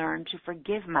me to learn to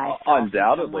forgive myself.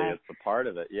 Undoubtedly, it's a part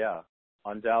of it, yeah.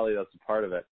 Undoubtedly, that's a part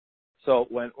of it. So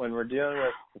when we're dealing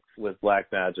with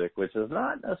black magic, which is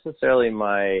not necessarily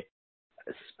my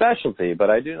specialty,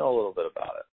 but I do know a little bit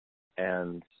about it.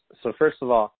 And so first of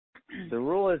all, the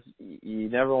rule is you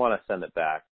never want to send it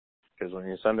back, because when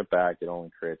you send it back, it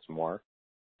only creates more.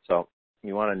 So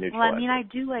you want to neutralize. Well, I mean,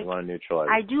 you want to neutralize.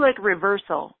 I do like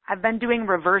reversal. I've been doing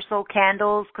reversal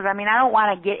candles because I mean, I don't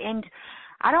want to be getting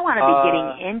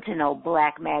into no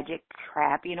black magic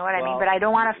crap. You know what I mean? But I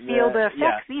don't want to feel the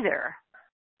effects either.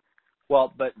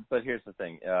 Well, but here's the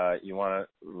thing. You want to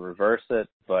reverse it,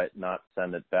 but not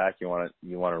send it back. You want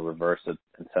to reverse it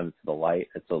and send it to the light.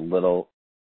 It's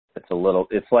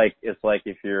like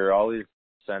if you're always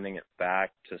sending it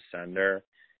back to sender,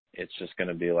 it's just going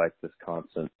to be like this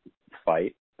constant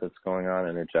fight that's going on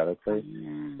energetically.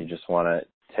 You just want to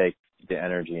take the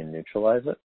energy and neutralize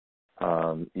it.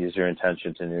 Use your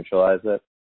intention to neutralize it.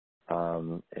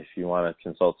 If you want to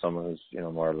consult someone who's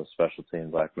more of a specialty in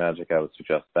black magic, I would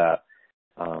suggest that.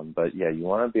 But yeah, you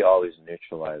want to be always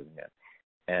neutralizing it.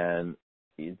 And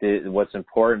what's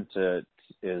important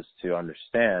is to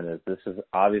understand is this is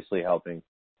obviously helping,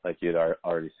 like you'd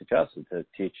already suggested, to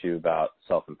teach you about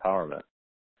self-empowerment,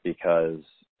 because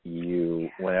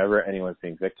whenever anyone's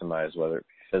being victimized, whether it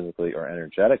be physically or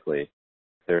energetically,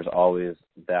 there's always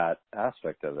that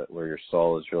aspect of it where your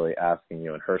soul is really asking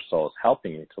you and her soul is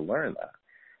helping you to learn that.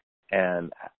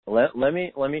 And let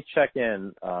me check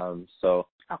in.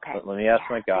 Okay. Let me ask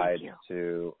my guide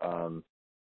to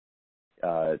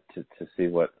see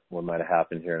what might have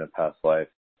happened here in a past life.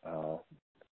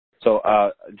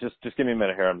 Just give me a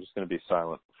minute here. I'm just going to be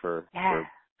silent for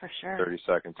sure. 30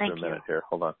 seconds to a minute here.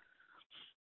 Hold on.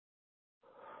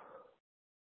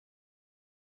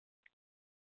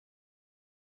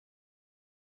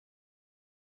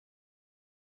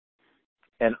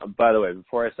 And by the way,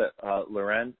 before I said,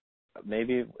 Loren,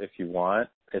 maybe if you want,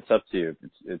 it's up to you.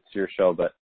 It's your show,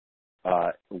 but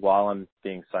while I'm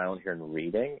being silent here and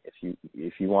reading,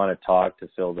 if you want to talk to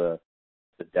fill the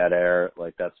dead air,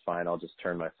 like that's fine. I'll just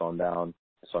turn my phone down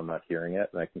so I'm not hearing it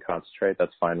and I can concentrate.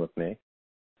 That's fine with me.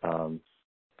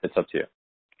 It's up to you,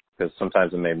 because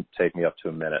sometimes it may take me up to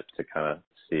a minute to kind of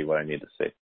see what I need to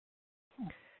see.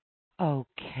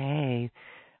 Okay.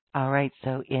 All right.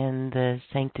 So in the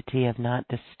sanctity of not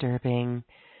disturbing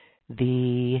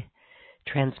the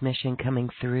transmission coming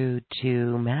through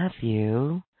to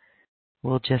Matthew,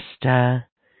 we'll just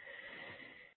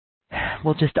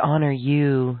honor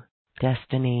you,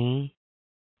 Destiny,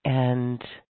 and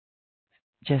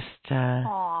just thank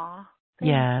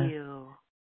you.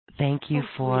 Thank you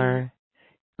for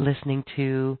listening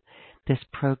to this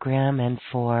program and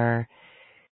for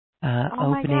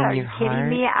opening your heart. Are you kidding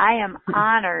me? I am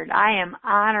honored. I am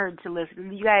honored to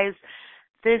listen. You guys,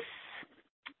 this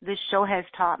show has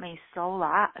taught me so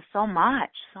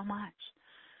much.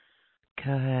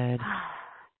 Good.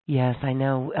 Yes, I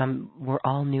know. We're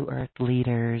all New Earth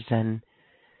leaders, and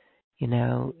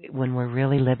when we're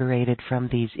really liberated from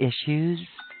these issues,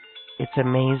 it's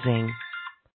amazing.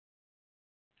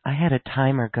 I had a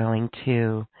timer going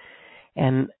too,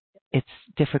 and it's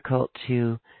difficult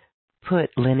to put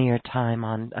linear time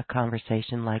on a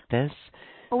conversation like this.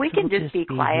 Well, we can just be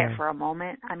quiet here for a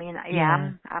moment. I mean,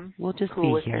 I'm we'll just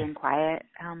cool with here. being quiet.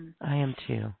 I am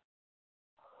too.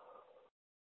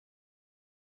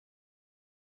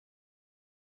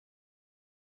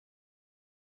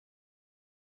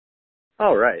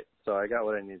 All right. So I got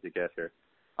what I need to get here.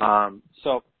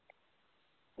 So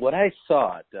what I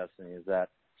saw, Destiny, is that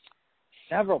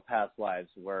several past lives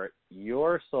where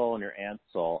your soul and your aunt's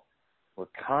soul were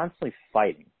constantly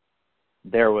fighting.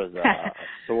 There was a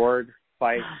sword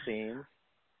fight scene.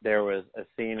 There was a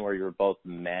scene where you were both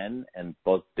men and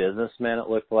both businessmen, it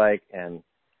looked like, and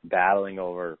battling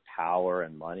over power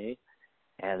and money.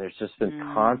 And there's just been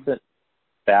constant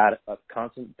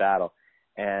battle.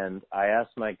 And I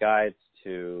asked my guides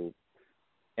to,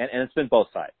 and it's been both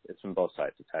sides. It's been both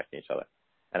sides attacking each other.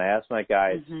 And I asked my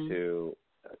guides to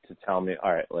tell me,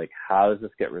 all right, like, how does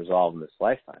this get resolved in this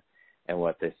lifetime? And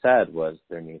what they said was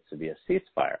there needs to be a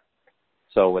ceasefire.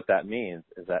 So what that means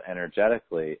is that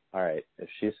energetically, all right, if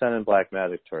she's sending black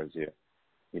magic towards you,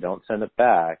 you don't send it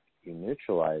back, you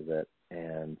neutralize it,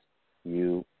 and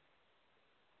you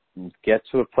get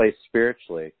to a place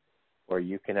spiritually where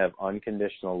you can have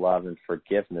unconditional love and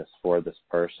forgiveness for this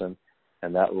person,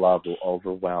 and that love will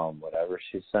overwhelm whatever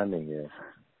she's sending you.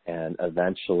 And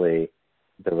eventually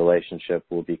the relationship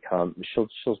will become, she'll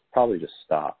probably just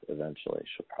stop eventually.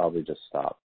 She'll probably just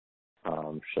stop.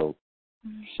 She'll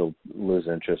she'll lose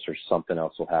interest or something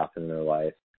else will happen in her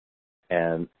life.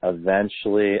 And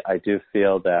eventually I do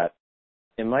feel that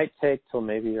it might take till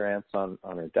maybe your aunt's on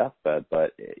her deathbed,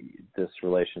 but this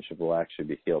relationship will actually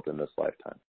be healed in this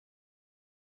lifetime.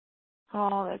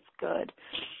 Oh, that's good.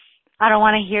 I don't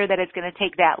want to hear that it's going to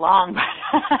take that long.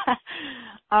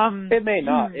 It may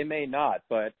not. It may not.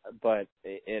 But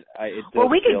it well,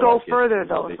 we could go like further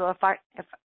though. So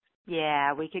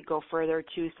yeah, we could go further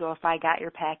too. So if I got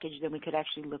your package, then we could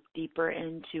actually look deeper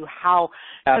into how.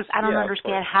 Because I don't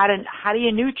understand how do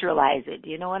you neutralize it? Do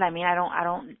you know what I mean? I don't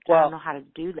know how to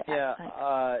do that. Yeah.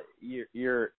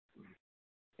 You're.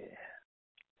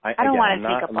 I don't want to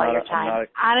take up all your time.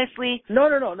 Honestly. No.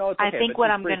 It's okay, I think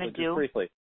what I'm going to do. Briefly.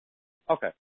 Okay.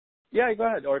 Yeah, go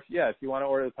ahead. Or if you want to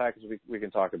order the package, we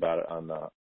can talk about it on the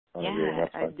meeting.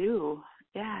 That's fine. I do.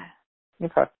 Yeah.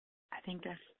 Okay. I think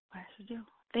that's what I should do.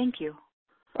 Thank you.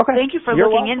 Okay. Thank you for You're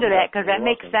looking welcome. into that, because that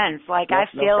makes sense. Like, I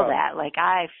feel that. Like,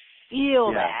 I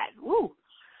feel that. Woo.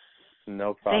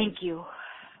 No problem. Thank you.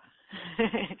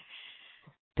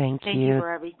 Thank you. Thank you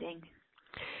for everything.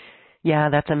 Yeah,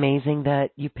 that's amazing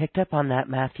that you picked up on that,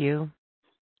 Matthew.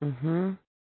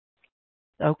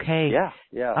 Okay.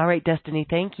 Yeah. All right, Destiny,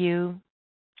 thank you.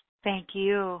 Thank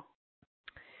you.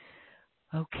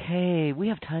 Okay, we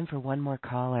have time for one more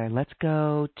caller. Let's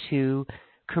go to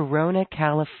Corona,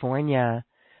 California.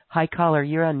 Hi, caller,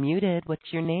 you're unmuted.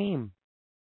 What's your name?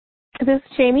 This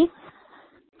is Jamie.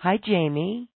 Hi,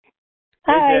 Jamie.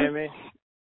 Hi. Hey, Jamie.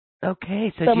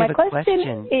 Okay, so do you my have a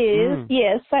question is,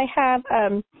 yes, I have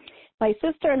my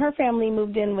sister and her family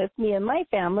moved in with me and my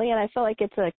family, and I feel like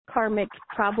it's a karmic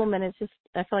problem, and I feel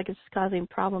like it's just causing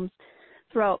problems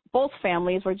throughout both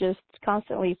families. We're just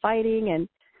constantly fighting and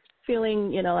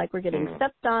feeling, like we're getting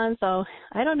stepped on. So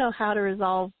I don't know how to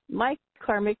resolve my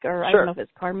karmic, or I don't know if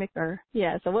it's karmic or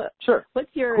So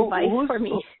what's your advice for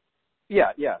me?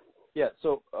 Yeah.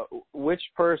 So which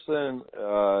person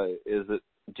is it?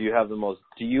 Do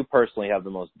you personally have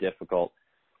the most difficult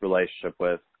relationship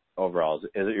with overall? Is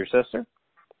it your sister?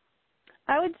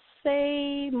 I would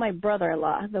say my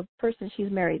brother-in-law, the person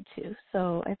she's married to.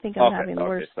 So I think I'm having the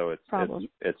worst problem.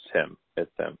 It's him.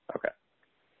 It's him. Okay.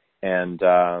 And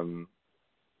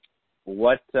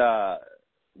what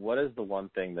is the one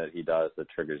thing that he does that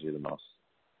triggers you the most?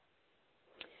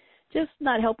 Just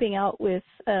not helping out with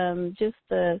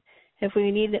if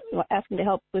we ask him to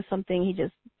help with something, he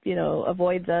just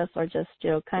avoids us, or just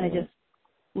kind of just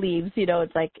leaves.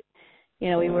 It's like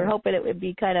we were hoping it would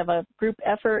be kind of a group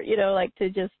effort, like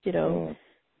to just to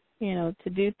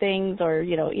do things, or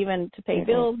even to pay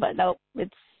bills, but no,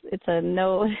 it's a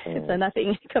no, it's a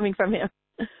nothing coming from him.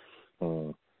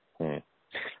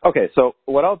 Okay, so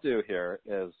what I'll do here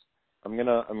is I'm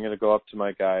gonna go up to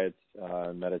my guides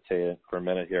and meditate for a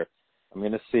minute here. I'm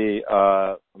gonna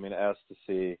ask to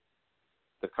see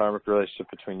the karmic relationship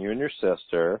between you and your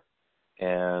sister,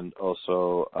 and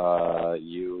also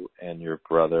you and your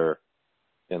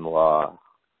brother-in-law.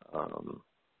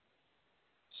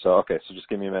 So just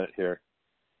give me a minute here.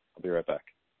 I'll be right back.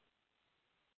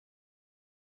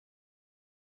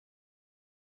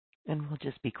 And we'll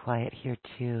just be quiet here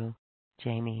too,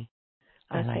 Jamie.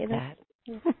 I like that.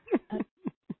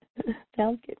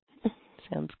 Sounds good.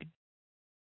 Sounds good.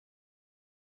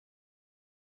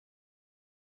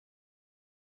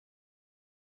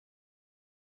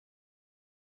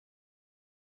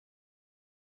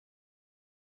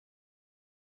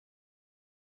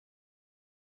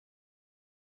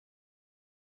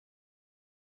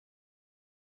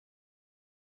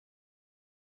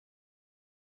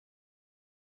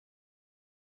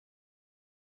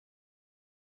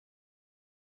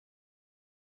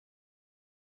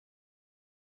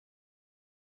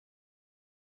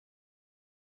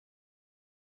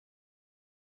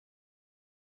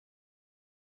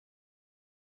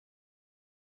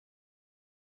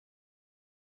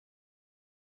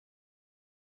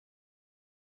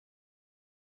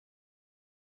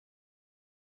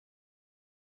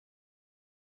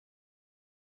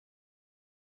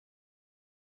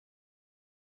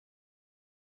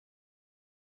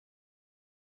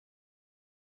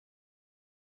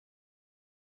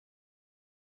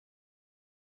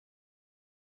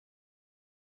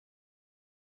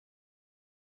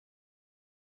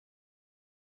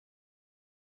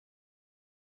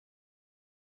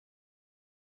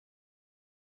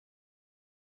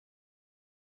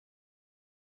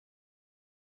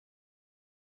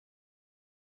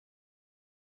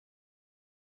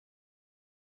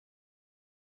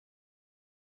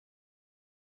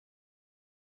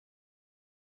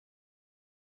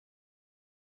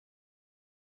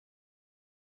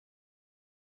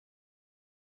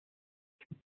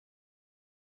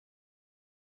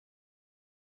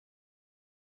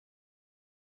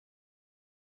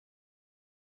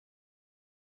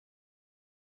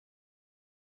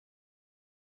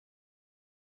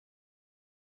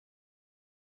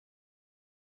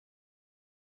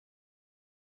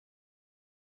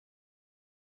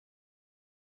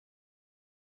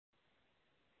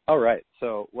 All right.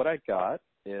 So what I got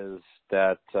is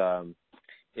that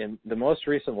in the most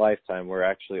recent lifetime, where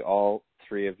actually all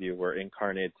three of you were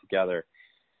incarnated together,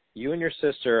 you and your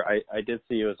sister, I did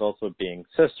see you as also being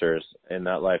sisters in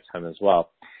that lifetime as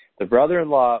well. The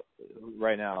brother-in-law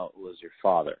right now was your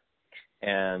father.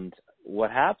 And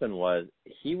what happened was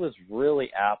he was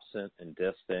really absent and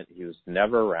distant. He was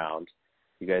never around.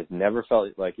 You guys never felt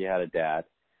like you had a dad.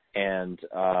 And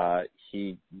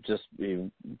he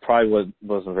probably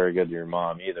wasn't very good to your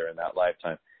mom either in that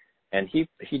lifetime. And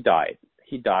he died.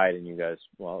 He died, and you guys,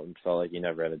 well, it felt like you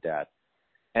never had a dad.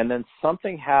 And then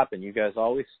something happened. You guys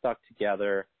always stuck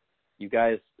together.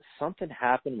 Something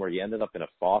happened where you ended up in a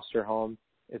foster home,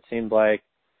 it seemed like.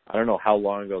 I don't know how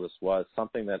long ago this was.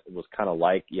 Something that was kind of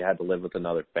like you had to live with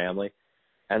another family.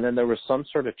 And then there was some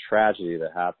sort of tragedy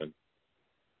that happened.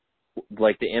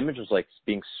 Like the image was like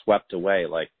being swept away,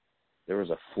 like there was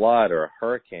a flood or a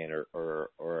hurricane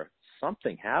or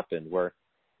something happened where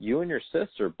you and your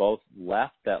sister both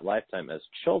left that lifetime as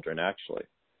children, actually,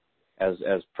 as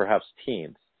perhaps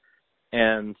teens.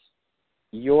 And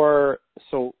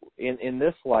so in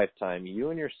this lifetime,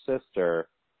 you and your sister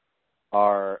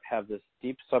have this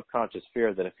deep subconscious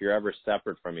fear that if you're ever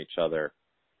separate from each other,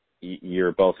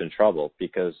 you're both in trouble,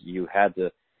 because you had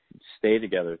to stay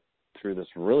together through this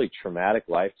really traumatic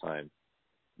lifetime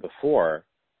before,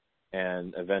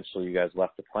 and eventually you guys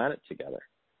left the planet together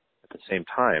at the same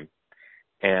time.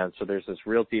 And so there's this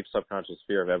real deep subconscious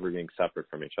fear of ever being separate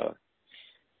from each other.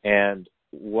 And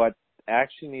what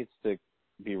actually needs to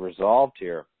be resolved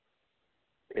here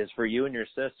is for you and your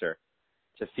sister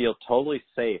to feel totally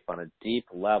safe on a deep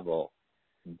level,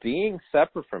 being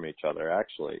separate from each other,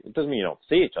 actually. It doesn't mean you don't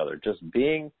see each other, just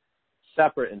being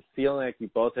separate and feeling like you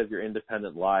both have your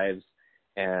independent lives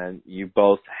and you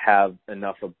both have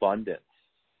enough abundance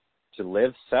to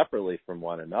live separately from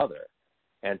one another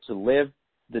and to live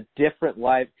the different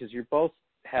life, because you both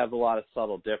have a lot of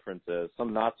subtle differences,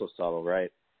 some not so subtle,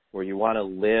 right, where you want to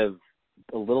live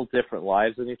a little different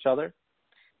lives than each other.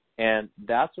 And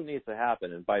that's what needs to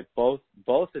happen. And by both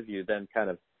of you then kind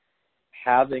of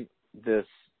having this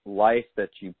life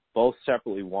that you both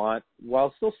separately want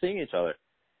while still seeing each other,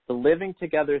 the living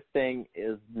together thing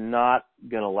is not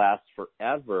going to last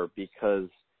forever, because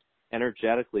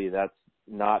energetically that's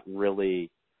not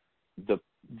really the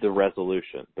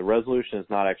resolution. The resolution is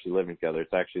not actually living together.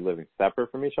 It's actually living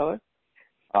separate from each other,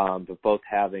 but both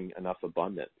having enough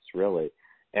abundance, really.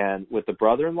 And with the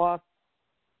brother-in-law,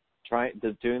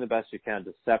 doing the best you can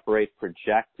to separate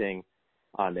projecting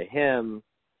onto him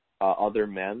other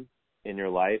men in your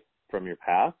life from your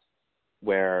past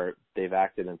where they've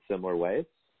acted in similar ways,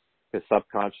 because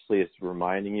subconsciously it's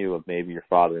reminding you of maybe your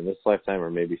father in this lifetime or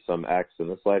maybe some ex in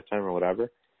this lifetime or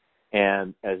whatever.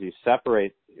 And as you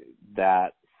separate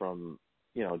that from,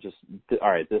 just, all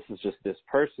right, this is just this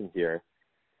person here,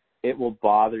 it will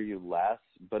bother you less,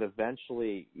 but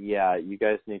eventually, yeah, you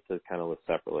guys need to kind of live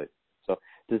separately. So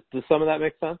does some of that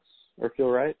make sense or feel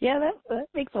right? Yeah, that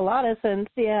makes a lot of sense.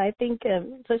 Yeah, I think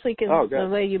especially because the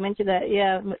way you mentioned that,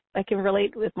 yeah, I can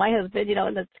relate with my husband,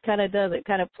 and that's kind of does, it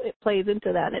plays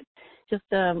into that. It just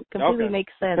completely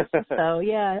makes sense. So,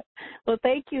 yeah. Well,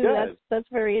 thank you. Good. That's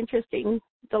very interesting.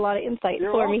 It's a lot of insight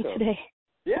You're for welcome. me today.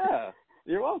 Yeah,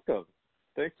 you're welcome.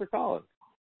 Thanks for calling.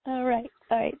 All right.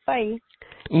 Bye.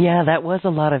 Yeah, that was a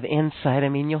lot of insight. I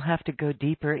mean, you'll have to go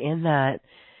deeper in that.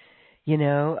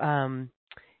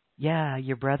 Yeah,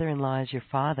 your brother-in-law is your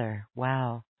father.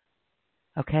 Wow.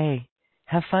 Okay.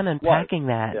 Have fun unpacking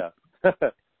that. Yeah.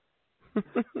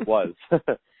 Was.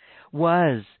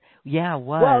 Was. Yeah,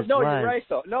 was. Well, no, was. You're right,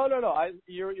 though. No.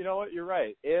 You know what? You're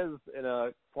right. Is in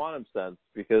a quantum sense,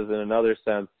 because in another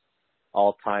sense,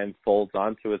 all time folds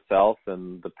onto itself,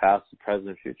 and the past, the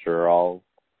present, future are all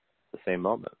the same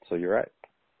moment. So you're right.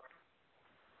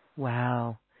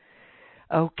 Wow.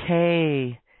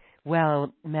 Okay.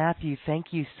 Well, Matthew,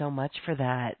 thank you so much for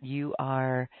that. You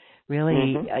are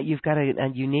really, you've got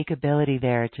a unique ability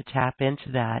there to tap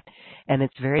into that, and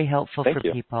it's very helpful for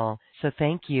people. So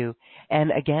thank you.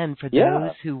 And again, for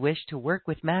those who wish to work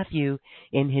with Matthew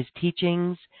in his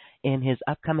teachings, in his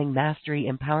upcoming Mastery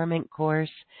Empowerment course,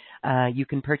 you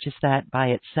can purchase that by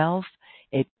itself.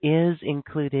 It is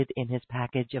included in his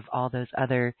package of all those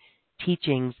other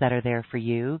teachings that are there for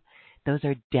you. Those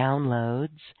are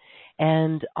downloads.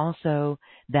 And also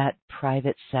that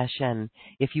private session.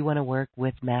 If you want to work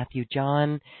with Matthew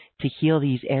John to heal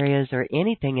these areas or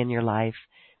anything in your life,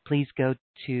 please go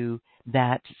to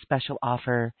that special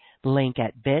offer link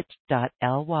at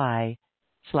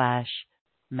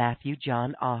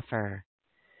bit.ly/MatthewJohnOffer.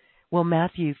 Well,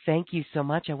 Matthew, thank you so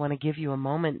much. I want to give you a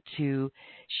moment to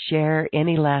share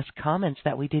any last comments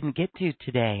that we didn't get to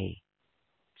today.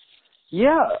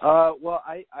 Yeah, well,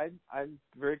 I'm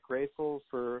very grateful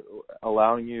for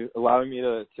allowing me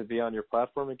to be on your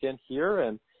platform again here,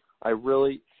 and I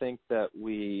really think that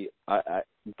I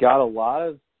got a lot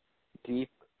of deep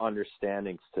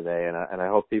understandings today, and I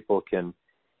hope people can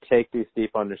take these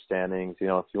deep understandings. You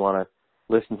know, if you want to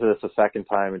listen to this a second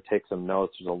time and take some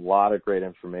notes, there's a lot of great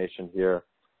information here.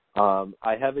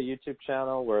 I have a YouTube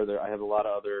channel where I have a lot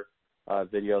of other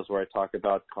videos where I talk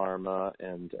about karma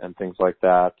and things like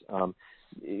that.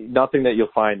 Nothing that you'll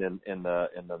find in the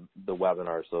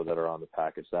webinars though that are on the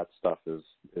package. That stuff is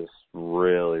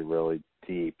really, really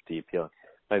deep healing.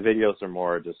 My videos are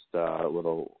more just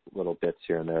little bits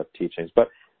here and there of teachings. But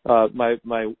my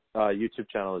YouTube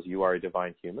channel is You Are a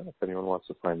Divine Human, if anyone wants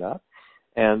to find that.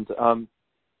 And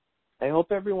I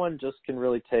hope everyone just can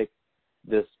really take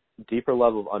this deeper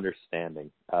level of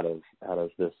understanding out of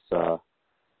this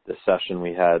session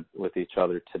we had with each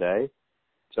other today,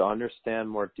 to understand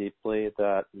more deeply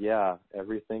that, yeah,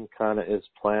 everything kind of is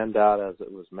planned out as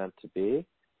it was meant to be.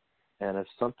 And if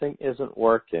something isn't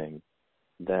working,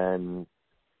 then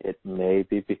it may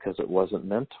be because it wasn't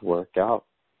meant to work out.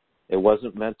 It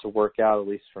wasn't meant to work out, at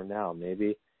least for now.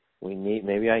 Maybe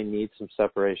I need some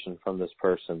separation from this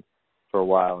person for a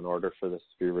while in order for this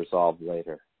to be resolved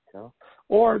later. You know?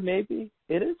 Or maybe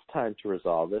it is time to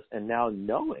resolve this, and now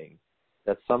knowing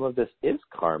that some of this is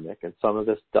karmic and some of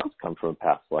this does come from a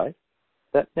past life,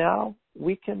 that now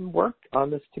we can work on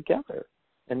this together.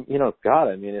 And, you know, God,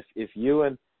 I mean, if you,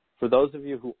 and for those of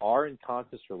you who are in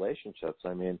conscious relationships,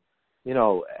 I mean, you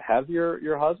know, have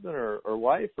your husband or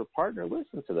wife or partner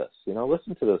listen to this, you know,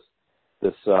 listen to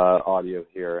this audio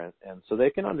here, and so they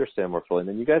can understand more fully. And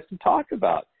then you guys can talk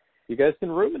about, you guys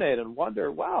can ruminate and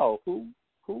wonder, wow, who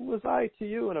was I to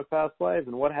you in a past life,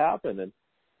 and what happened? And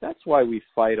that's why we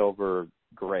fight over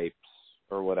grapes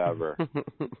or whatever,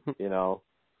 you know,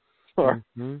 or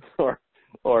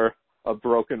a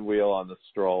broken wheel on the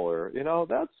stroller, you know,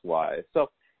 that's why.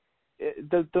 So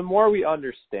the more we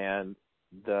understand,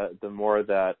 the more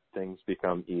that things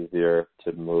become easier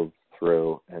to move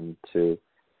through and to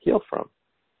heal from.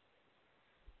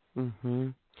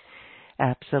 Mhm.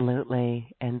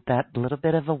 Absolutely. And that little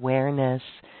bit of awareness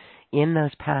in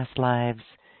those past lives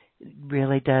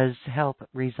really does help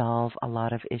resolve a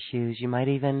lot of issues. You might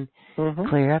even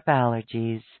clear up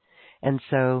allergies. And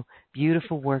so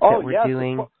beautiful work that we're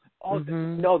doing.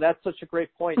 No, that's such a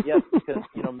great point. Yes, because,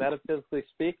 you know, metaphysically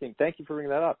speaking, thank you for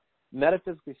bringing that up.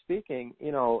 Metaphysically speaking,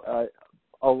 you know,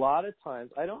 a lot of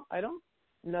times, I don't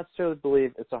necessarily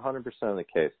believe it's 100% of the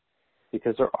case,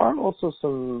 because there are also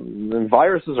some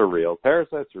viruses are real,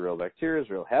 parasites are real, bacteria is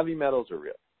real, heavy metals are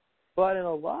real. But in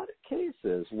a lot of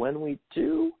cases, when we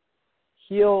do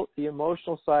heal the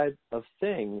emotional side of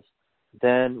things,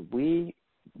 then we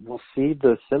will see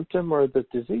the symptom or the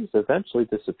disease eventually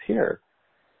disappear.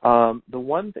 The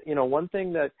one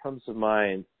thing that comes to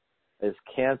mind is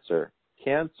cancer.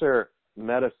 Cancer,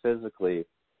 metaphysically,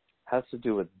 has to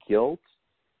do with guilt,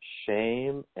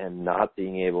 shame, and not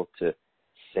being able to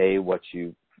say what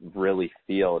you really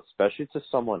feel, especially to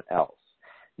someone else.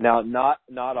 Now, not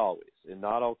always, in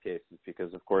not all cases,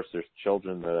 because of course there's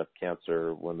children that have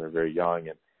cancer when they're very young,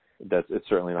 and it's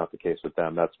certainly not the case with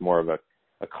them. That's more of a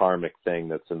karmic thing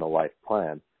that's in the life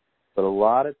plan. But a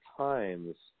lot of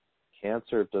times,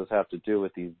 cancer does have to do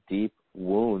with these deep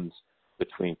wounds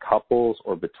between couples,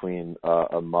 or between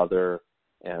a mother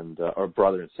and or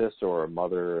brother and sister, or a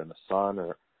mother and a son.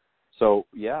 Or so,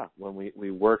 yeah, when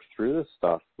we work through this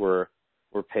stuff, we're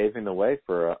paving the way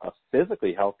for a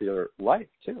physically healthier life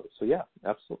too. So yeah,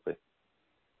 absolutely.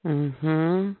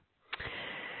 Mhm.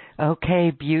 Okay,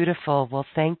 beautiful. Well,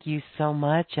 thank you so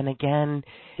much. And again,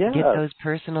 get those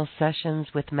personal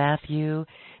sessions with Matthew.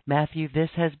 Matthew,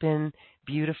 this has been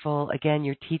beautiful. Again,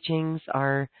 your teachings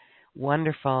are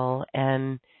wonderful,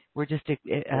 and we're just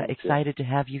excited to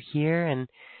have you here. And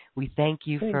we thank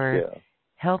you for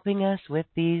helping us with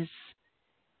these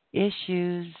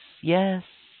issues. Yes,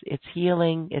 it's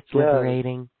healing. It's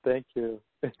liberating. Thank you.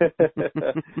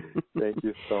 Thank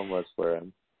you so much,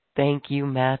 Lauren. Thank you,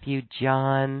 Matthew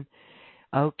John.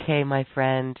 Okay, my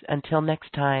friend. Until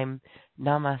next time,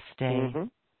 namaste. Thank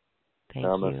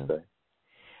you.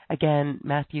 Again,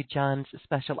 Matthew John's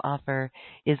special offer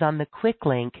is on the quick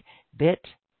link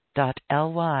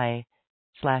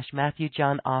bit.ly/Matthew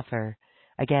John offer.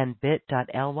 Again,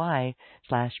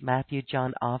 bit.ly/Matthew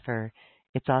John offer.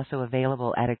 It's also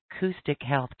available at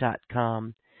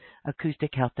acoustichealth.com.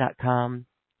 Acoustichealth.com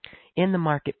in the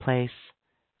marketplace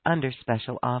under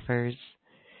special offers.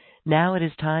 Now it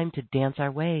is time to dance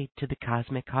our way to the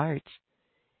cosmic heart.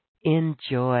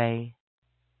 Enjoy.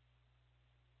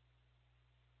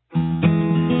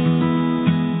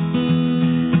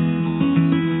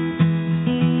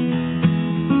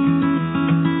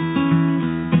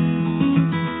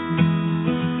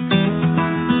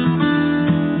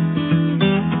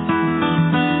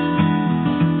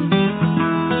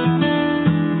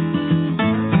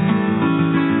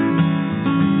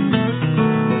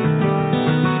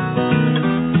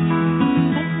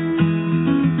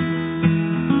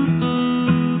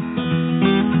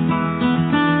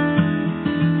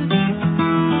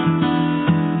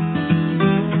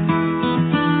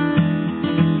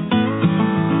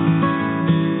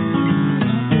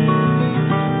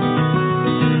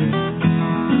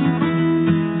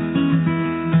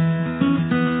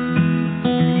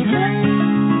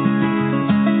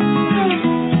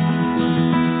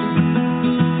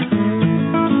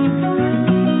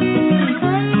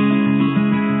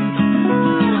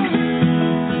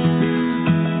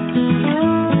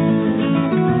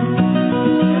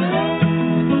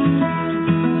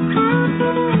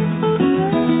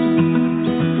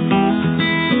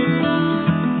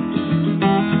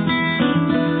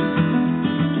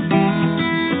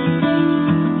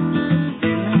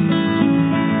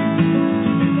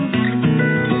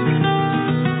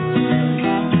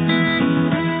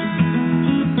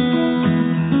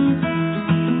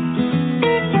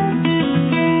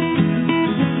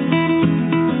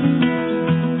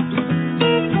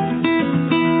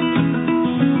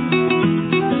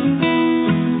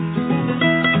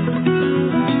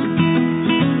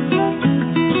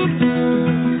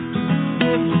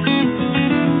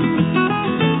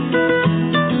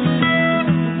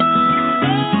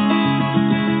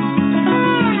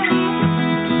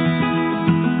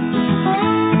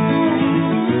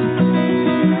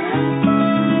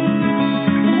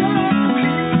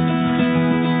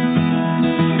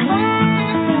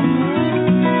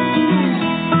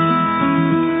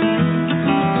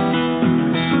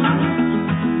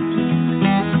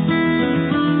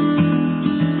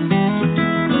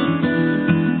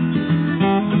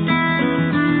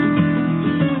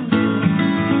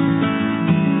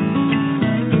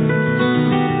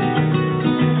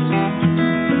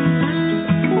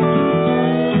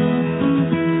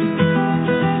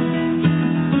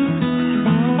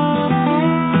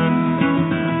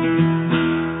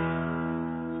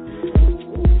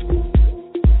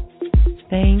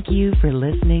 Thank you for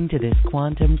listening to this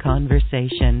quantum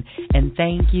conversation, and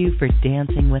thank you for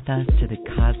dancing with us to the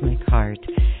cosmic heart.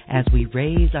 As we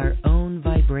raise our own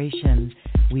vibration,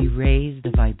 we raise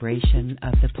the vibration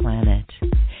of the planet.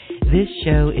 This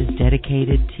show is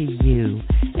dedicated to you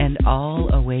and all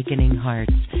awakening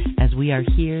hearts, as we are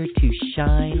here to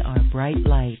shine our bright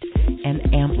light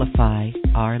and amplify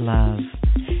our love.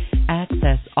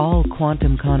 Access all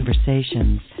quantum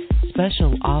conversations,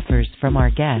 special offers from our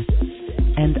guests,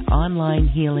 and online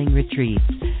healing retreats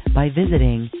by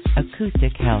visiting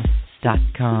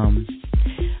acoustichealth.com.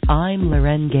 I'm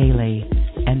Loren Gailey,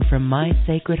 and from my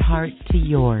sacred heart to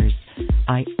yours,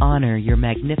 I honor your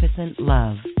magnificent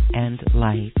love and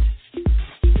light.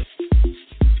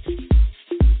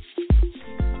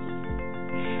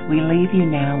 We leave you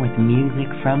now with music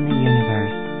from the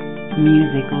universe.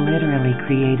 Music literally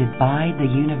created by the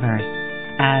universe,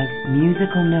 as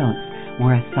musical notes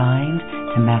were assigned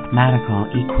to mathematical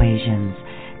equations.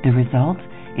 The result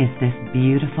is this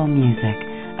beautiful music,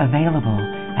 available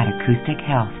at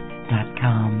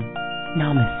acoustichealth.com.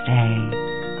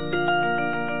 Namaste.